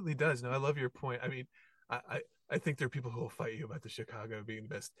absolutely does. No, I love your point. I mean, I I think there are people who will fight you about the Chicago being the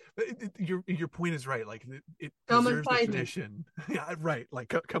best. But your point is right. Like it Come and preserves the fight me. tradition. Yeah, right. Like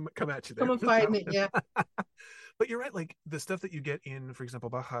come at you there. Come and fight me. Yeah. But you're right. Like the stuff that you get in, for example,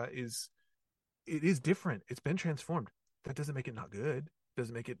 Baja it is different. It's been transformed. That doesn't make it not good.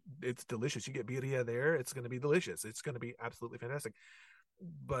 Doesn't make it. It's delicious. You get birria there. It's going to be delicious. It's going to be absolutely fantastic.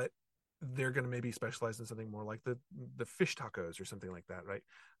 But they're going to maybe specialize in something more like the fish tacos or something like that, right?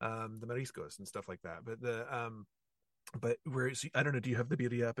 The mariscos and stuff like that. But whereas I don't know, do you have the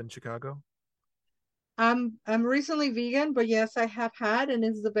birria up in Chicago? I'm recently vegan, but yes, I have had, and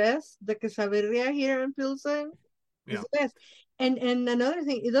it's the best. The quesadilla here in Pilsen is Yeah. the best. And another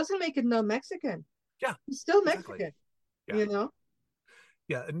thing, it doesn't make it not Mexican. Yeah. It's still Exactly. Mexican. Yeah. You know?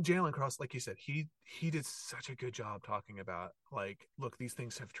 Yeah, and Jalen Cross, like you said, he did such a good job talking about, like, look, these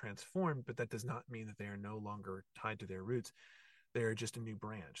things have transformed, but that does not mean that they are no longer tied to their roots. They're just a new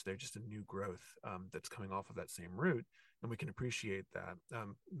branch. They're just a new growth that's coming off of that same root, and we can appreciate that.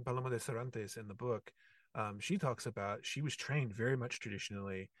 Paloma de Cervantes in the book, she talks about she was trained very much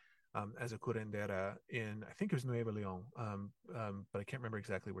traditionally as a curandera in, I think it was Nuevo León, but I can't remember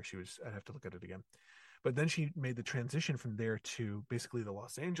exactly where she was. I'd have to look at it again. But then she made the transition from there to basically the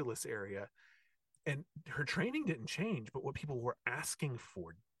Los Angeles area, and her training didn't change, but what people were asking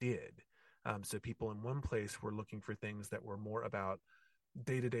for did. So people in one place were looking for things that were more about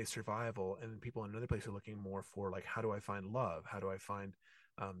day-to-day survival, and people in another place are looking more for, like, how do I find love, how do I find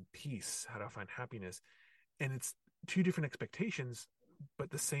peace, how do I find happiness. And it's two different expectations, but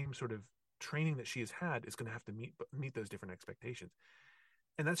the same sort of training that she has had is going to have to meet those different expectations.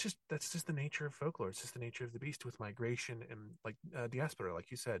 And that's just the nature of folklore. It's just the nature of the beast with migration and, like, diaspora, like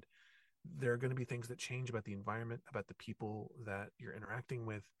you said. There are going to be things that change about the environment, about the people that you're interacting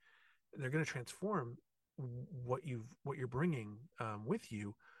with. They're going to transform what you're bringing with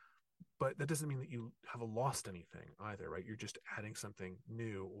you, but that doesn't mean that you have lost anything either, right? You're just adding something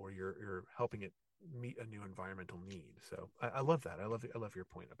new, or you're helping it meet a new environmental need. So I love that. I love your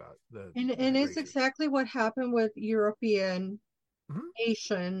point about the And it's migration. exactly what happened with European, Mm-hmm.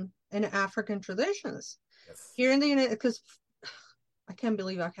 Asian, and African traditions. Yes. Here in the United, because I can't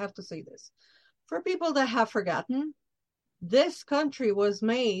believe I have to say this. For people that have forgotten, this country was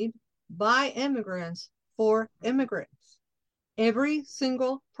made by immigrants for immigrants. Every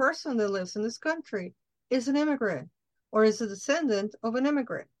single person that lives in this country is an immigrant or is a descendant of an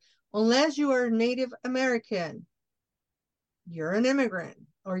immigrant. Unless you are Native American, you're an immigrant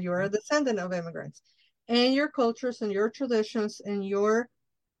or you're a descendant of immigrants. And your cultures and your traditions and your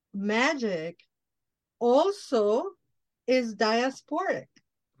magic also is diasporic.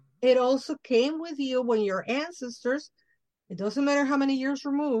 It also came with you when your ancestors, it doesn't matter how many years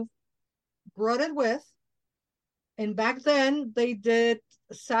removed, brought it with. And back then they did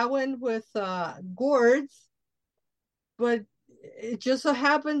Samhain with gourds, but it just so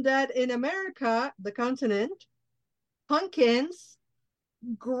happened that in America, the continent, pumpkins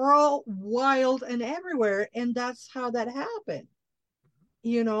grow wild and everywhere, and that's how that happened.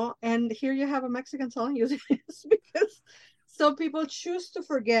 And here you have a Mexican telling you this because some people choose to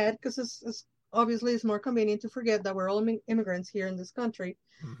forget, because it's obviously it's more convenient to forget that we're all immigrants here in this country.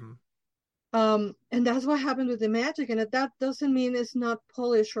 Mm-hmm. And that's what happened with the magic, and that doesn't mean it's not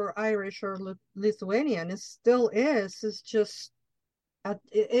Polish or Irish or Lithuanian. It still is. It's just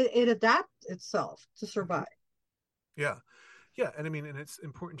it adapts itself to survive. Yeah. And I mean, and it's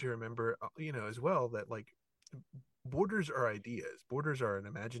important to remember, as well, that, like, borders are ideas. Borders are an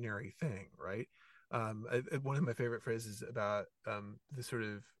imaginary thing, right? One of my favorite phrases about the sort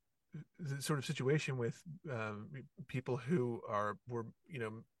of situation with people who were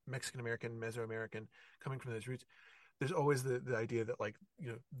Mexican American, Mesoamerican, coming from those roots. There's always the idea that, like,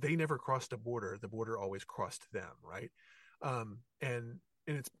 they never crossed a border; the border always crossed them, right? And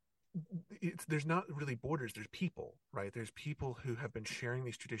it's there's not really borders. There's people, right? There's people who have been sharing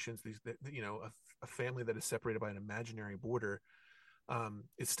these traditions. A family that is separated by an imaginary border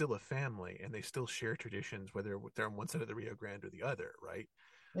is still a family, and they still share traditions, whether they're on one side of the Rio Grande or the other, right?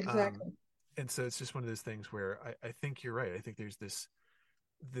 Exactly. And so it's just one of those things where I think you're right. I think there's this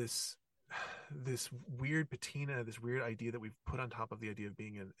weird patina, this weird idea that we've put on top of the idea of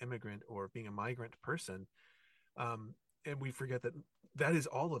being an immigrant or being a migrant person. And we forget that is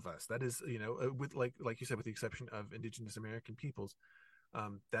all of us. That is, with like you said, with the exception of Indigenous American peoples,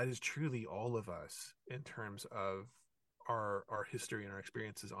 that is truly all of us in terms of our history and our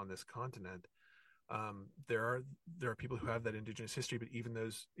experiences on this continent. There are people who have that Indigenous history, but even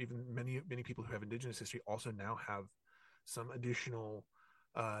many people who have Indigenous history also now have some additional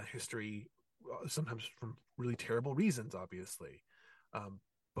history, sometimes from really terrible reasons, obviously.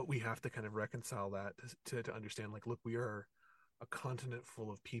 but we have to kind of reconcile that to understand, like, look, we are a continent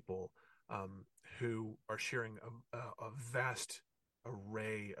full of people who are sharing a vast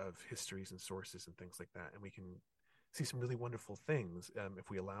array of histories and sources and things like that, and we can see some really wonderful things if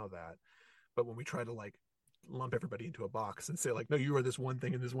we allow that. But when we try to like lump everybody into a box and say like, no, you are this one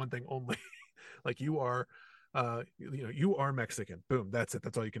thing and this one thing only, like you are you are Mexican, boom, that's it,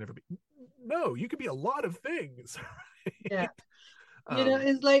 that's all you can ever be. No, you could be a lot of things. Right? Yeah.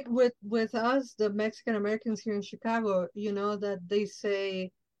 It's like with us, the Mexican Americans here in Chicago, that they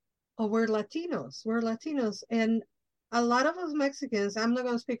say, oh, we're Latinos. And a lot of us Mexicans, I'm not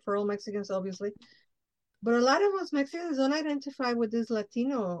going to speak for all Mexicans, obviously, but a lot of us Mexicans don't identify with this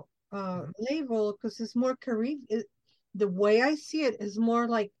Latino label because it's more Caribbean. The way I see it is more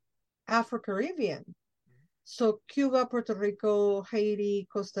like Afro-Caribbean. So Cuba, Puerto Rico, Haiti,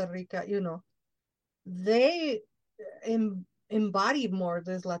 Costa Rica, they embody more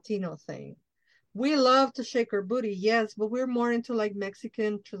this Latino thing. We love to shake our booty, yes, but we're more into like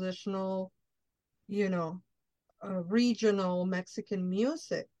Mexican traditional, regional Mexican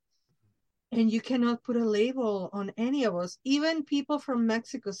music. And you cannot put a label on any of us, even people from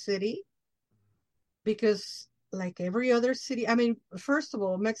Mexico City, because like every other city, I mean, first of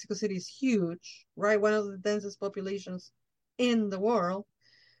all, Mexico City is huge, right? One of the densest populations in the world.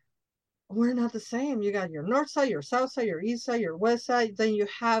 We're not the same. You got your north side, your south side, your east side, your west side. Then you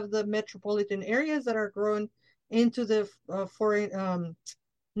have the metropolitan areas that are growing into the foreign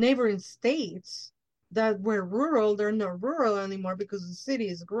neighboring states that were rural. They're not rural anymore because the city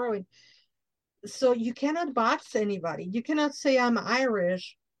is growing. So you cannot box anybody. You cannot say I'm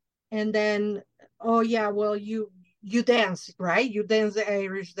Irish and then, oh yeah, well you dance, right? You dance the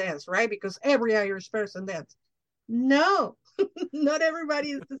Irish dance, right? Because every Irish person dance. No, not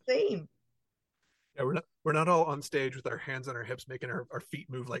everybody is the same. Yeah, we're not all on stage with our hands on our hips making our feet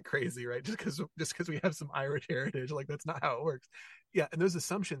move like crazy, right? Just because we have some Irish heritage, like that's not how it works. Yeah, and those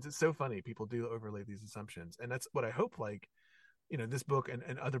assumptions, it's so funny. People do overlay these assumptions, and that's what I hope, like, this book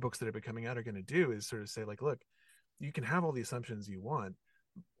and other books that have been coming out are going to do, is sort of say like, look, you can have all the assumptions you want.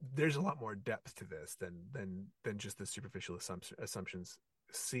 There's a lot more depth to this than just the superficial assumptions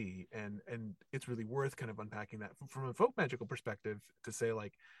see, and it's really worth kind of unpacking that from a folk magical perspective to say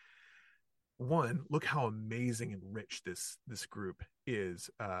like, one, look how amazing and rich this group is.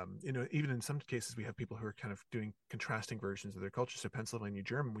 Even in some cases, we have people who are kind of doing contrasting versions of their culture. So Pennsylvania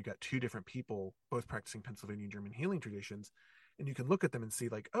German, we got two different people both practicing Pennsylvania German healing traditions, and you can look at them and see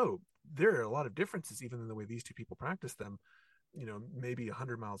like, oh, there are a lot of differences even in the way these two people practice them. Maybe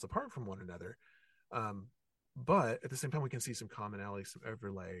 100 miles apart from one another. But at the same time, we can see some commonality, some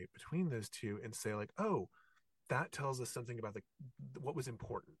overlay between those two, and say like, oh, that tells us something about what was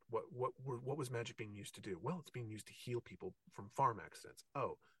important. What was magic being used to do? Well, it's being used to heal people from farm accidents.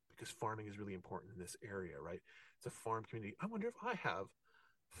 Oh, because farming is really important in this area, right? It's a farm community. I wonder if I have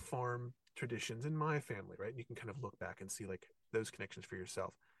farm traditions in my family, right? And you can kind of look back and see like those connections for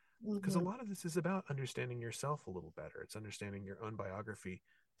yourself. Because a lot of this is about understanding yourself a little better. It's understanding your own biography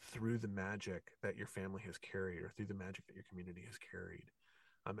through the magic that your family has carried or through the magic that your community has carried.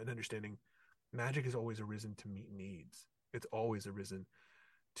 And understanding magic has always arisen to meet needs. It's always arisen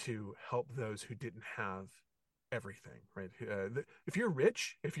to help those who didn't have everything, right? If you're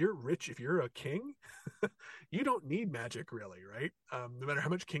rich, if you're a king, you don't need magic really, right? No matter how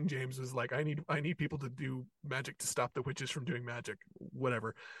much King James was like, I need people to do magic to stop the witches from doing magic,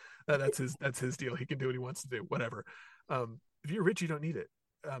 whatever. That's his deal. He can do what he wants to do, whatever. If you're rich, you don't need it.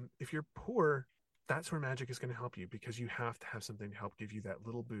 If you're poor, that's where magic is going to help you, because you have to have something to help give you that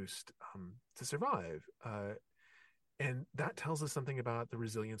little boost to survive. And that tells us something about the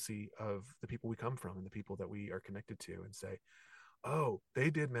resiliency of the people we come from and the people that we are connected to, and say, oh,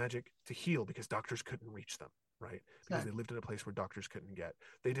 they did magic to heal because doctors couldn't reach them, right? Because they lived in a place where doctors couldn't get.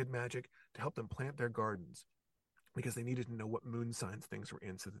 They did magic to help them plant their gardens because they needed to know what moon signs things were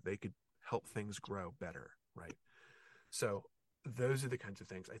in so that they could help things grow better, right? So those are the kinds of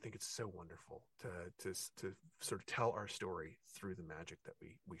things I think it's so wonderful to sort of tell our story through the magic that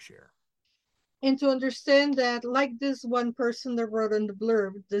we share. And to understand that, like this one person that wrote in the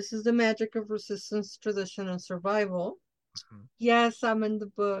blurb, this is the magic of resistance, tradition, and survival. Mm-hmm. Yes, I'm in the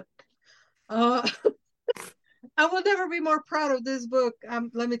book. I will never be more proud of this book.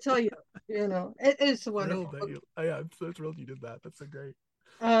 Let me tell you, it is a wonderful book. I'm so thrilled you did that. That's so great.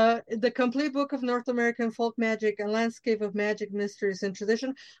 The complete book of North American folk magic and landscape of magic, mysteries, and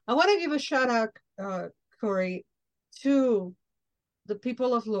tradition. I want to give a shout out, Cory, to the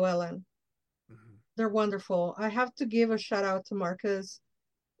people of Llewellyn. Mm-hmm. They're wonderful. I have to give a shout out to Marcus,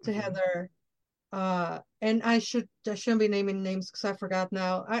 to Heather, And I shouldn't be naming names because I forgot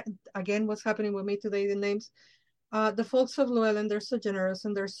now. Again, what's happening with me today, the names. The folks of Llewellyn, they're so generous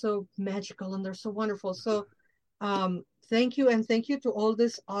and they're so magical and they're so wonderful. So thank you, and thank you to all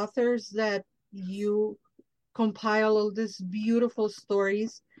these authors that you compile all these beautiful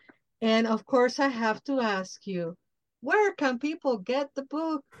stories. And of course, I have to ask you, where can people get the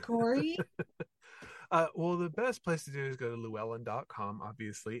book, Cory? Well, the best place to do is go to Llewellyn.com,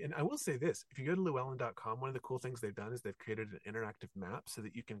 obviously. And I will say this, if you go to Llewellyn.com, one of the cool things they've done is they've created an interactive map so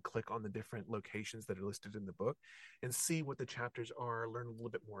that you can click on the different locations that are listed in the book and see what the chapters are, learn a little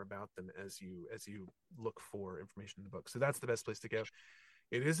bit more about them as you look for information in the book. So that's the best place to go.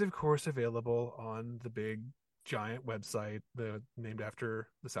 It is, of course, available on the big giant website named after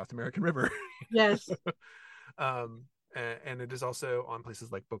the South American River. Yes. And it is also on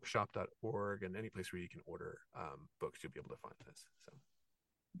places like bookshop.org and any place where you can order books. You'll be able to find this. So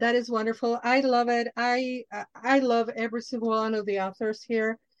that is wonderful. I love it. I love every single one of the authors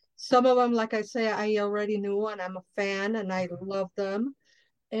here. Some of them, like I say, I already knew and I'm a fan and I love them.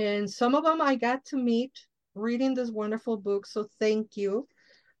 And some of them I got to meet reading this wonderful book. So thank you.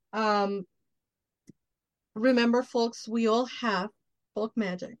 Remember, folks, we all have folk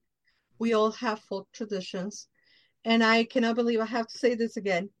magic. We all have folk traditions. And I cannot believe I have to say this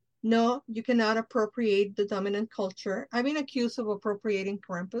again. No, you cannot appropriate the dominant culture. I've been accused of appropriating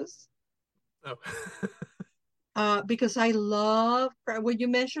Krampus. Oh. Because I love, when you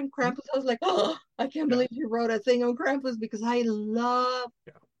mentioned Krampus, I was like, oh, I can't believe you wrote a thing on Krampus because I love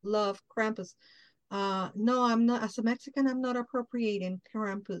Krampus. No, I'm not, as a Mexican, I'm not appropriating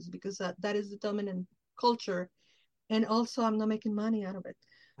Krampus because that is the dominant culture. And also I'm not making money out of it.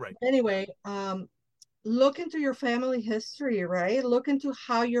 Right. But anyway, look into your family history, right? Look into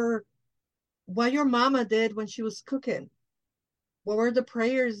what your mama did when she was cooking. What were the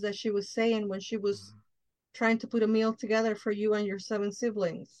prayers that she was saying when she was trying to put a meal together for you and your 7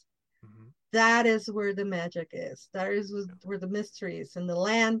 siblings? That is where the magic is. That is where the mystery is. In the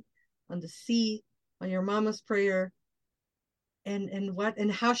land, on the sea, on your mama's prayer,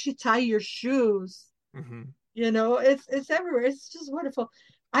 and how she tie your shoes. You know, it's everywhere. It's just wonderful.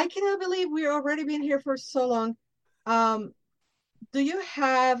 I cannot believe we're already been here for so long. Do you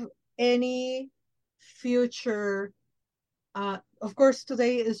have any future? Of course,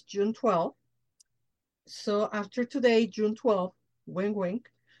 today is June 12th. So after today, June 12th, wink, wink.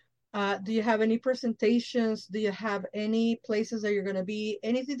 Do you have any presentations? Do you have any places that you're going to be?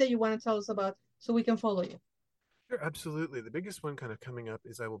 Anything that you want to tell us about so we can follow you? Sure, absolutely. The biggest one kind of coming up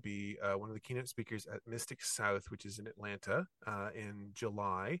is I will be one of the keynote speakers at Mystic South, which is in Atlanta in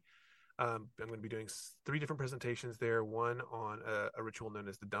July. I'm going to be doing 3 different presentations there. One on a ritual known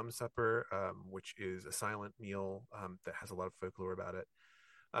as the Dumb Supper, which is a silent meal that has a lot of folklore about it.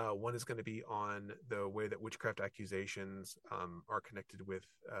 One is going to be on the way that witchcraft accusations are connected with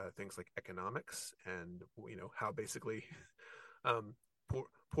things like economics, and how basically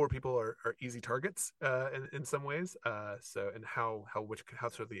poor people are easy targets in some ways. And how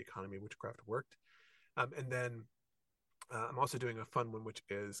sort of the economy of witchcraft worked, and then. I'm also doing a fun one, which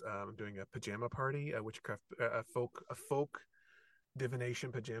is I'm doing a pajama party, a witchcraft, a folk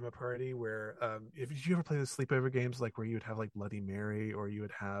divination pajama party. Where if you ever play the sleepover games, like where you would have like Bloody Mary, or you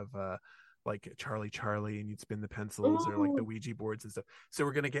would have like Charlie and you'd spin the pencils, or like the Ouija boards and stuff. So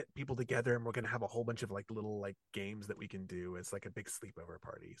we're gonna get people together, and we're gonna have a whole bunch of like little like games that we can do. It's like a big sleepover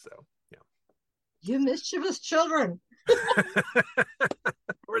party. So yeah. You mischievous children.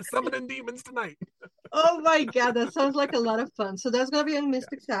 We're summoning demons tonight. Oh my God, that sounds like a lot of fun. So that's going to be in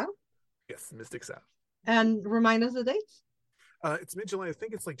Mystic South? Yes, Mystic South. And remind us the dates? It's mid-July. I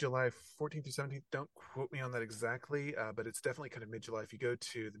think it's like July 14th through 17th. Don't quote me on that exactly, but it's definitely kind of mid-July. If you go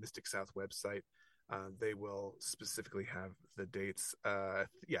to the Mystic South website, they will specifically have the dates. I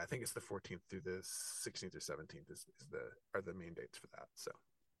think it's the 14th through the 16th or 17th are the main dates for that. So.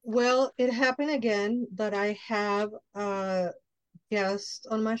 Well, it happened again that I have a guest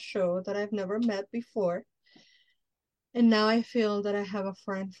on my show that I've never met before. And now I feel that I have a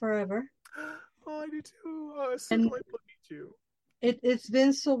friend forever. Oh, I do too. Oh, it's so delightful to meet you. It's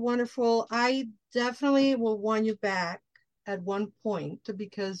been so wonderful. I definitely will want you back at one point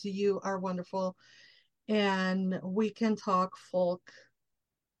because you are wonderful. And we can talk folk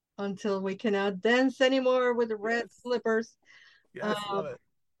until we cannot dance anymore with the red slippers. Yes, love it.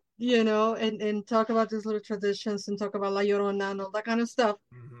 And talk about these little traditions and talk about La Llorona and all that kind of stuff.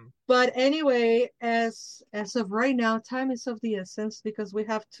 But anyway, as of right now, time is of the essence because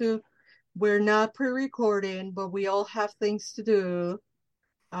we're not pre-recording, but we all have things to do.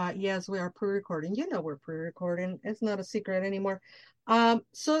 Yes, we are pre-recording. You know we're pre-recording. It's not a secret anymore.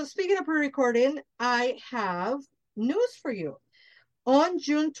 So speaking of pre-recording, I have news for you. On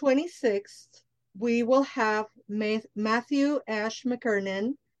June 26th, we will have Matthew Ash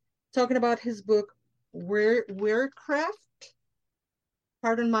McKernan talking about his book, Weircraft.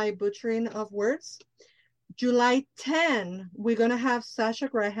 Pardon my butchering of words. July 10, we're going to have Sasha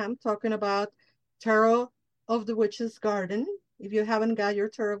Graham talking about Tarot of the Witch's Garden. If you haven't got your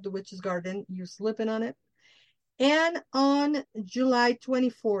Tarot of the Witch's Garden, you're slipping on it. And on July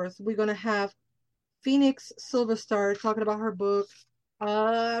 24th, we're going to have Phoenix Silverstar talking about her book,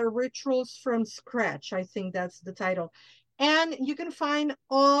 Rituals from Scratch. I think that's the title. And you can find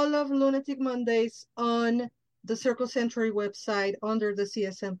all of Lunatic Mondays on the Circle Sanctuary website under the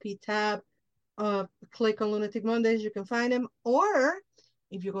CSMP tab. Click on Lunatic Mondays, you can find them. Or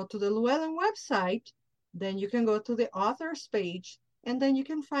if you go to the Llewellyn website, then you can go to the authors page, and then you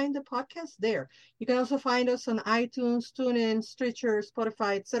can find the podcast there. You can also find us on iTunes, TuneIn, Stitcher,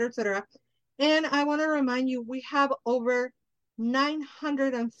 Spotify, etc., etc. And I want to remind you, we have over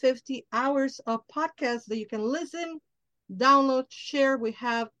 950 hours of podcasts that you can listen, download, share. We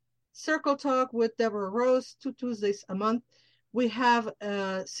have Circle Talk with Deborah Rose 2 Tuesdays a month. We have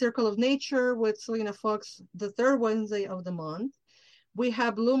Circle of Nature with Selena Fox the third Wednesday of the month. We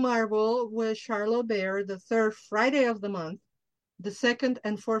have Blue Marble with Charlotte Bear the third Friday of the month. The second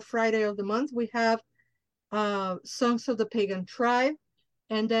and fourth Friday of the month, we have Songs of the Pagan Tribe.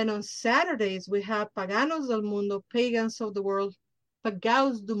 And then on Saturdays, we have Paganos del Mundo, Pagans of the World,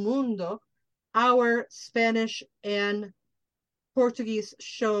 Pagaos do Mundo, our Spanish and Portuguese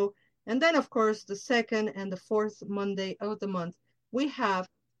show. And then, of course, the second and the fourth Monday of the month, we have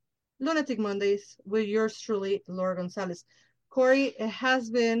Lunatic Mondays with yours truly, Laura González. Cory, it has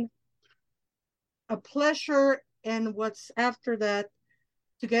been a pleasure, and what's after that,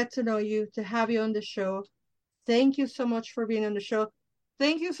 to get to know you, to have you on the show. Thank you so much for being on the show.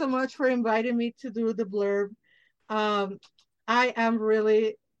 Thank you so much for inviting me to do the blurb. I am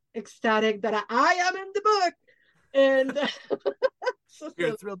really ecstatic that I am in the book. And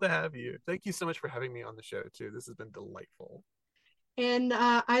we're thrilled to have you. Thank you so much for having me on the show, too. This has been delightful. And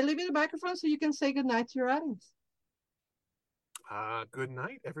I leave you the microphone so you can say goodnight to your audience. Good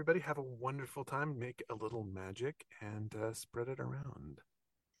night, everybody. Have a wonderful time. Make a little magic and spread it around.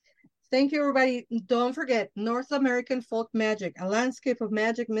 Thank you, everybody. Don't forget, North American Folk Magic, a landscape of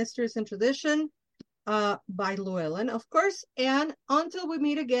magic, mysteries, and tradition by Llewellyn, of course. And until we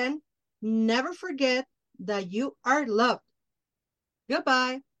meet again, never forget that you are loved.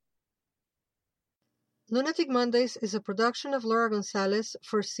 Goodbye. Lunatic Mondays is a production of Laura González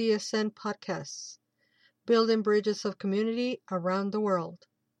for CSN Podcasts, building bridges of community around the world.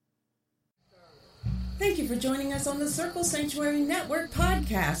 Thank you for joining us on the Circle Sanctuary Network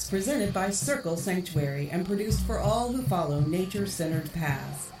podcast, presented by Circle Sanctuary and produced for all who follow nature-centered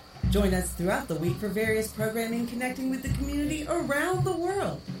paths. Join us throughout the week for various programming connecting with the community around the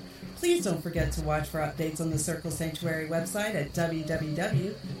world. Please don't forget to watch for updates on the Circle Sanctuary website at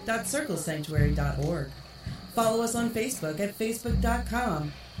www.circlesanctuary.org. Follow us on Facebook at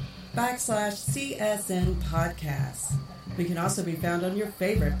facebook.com/CSN Podcasts. We can also be found on your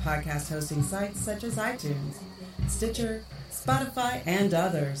favorite podcast hosting sites such as iTunes, Stitcher, Spotify, and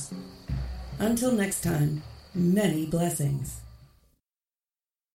others. Until next time, many blessings.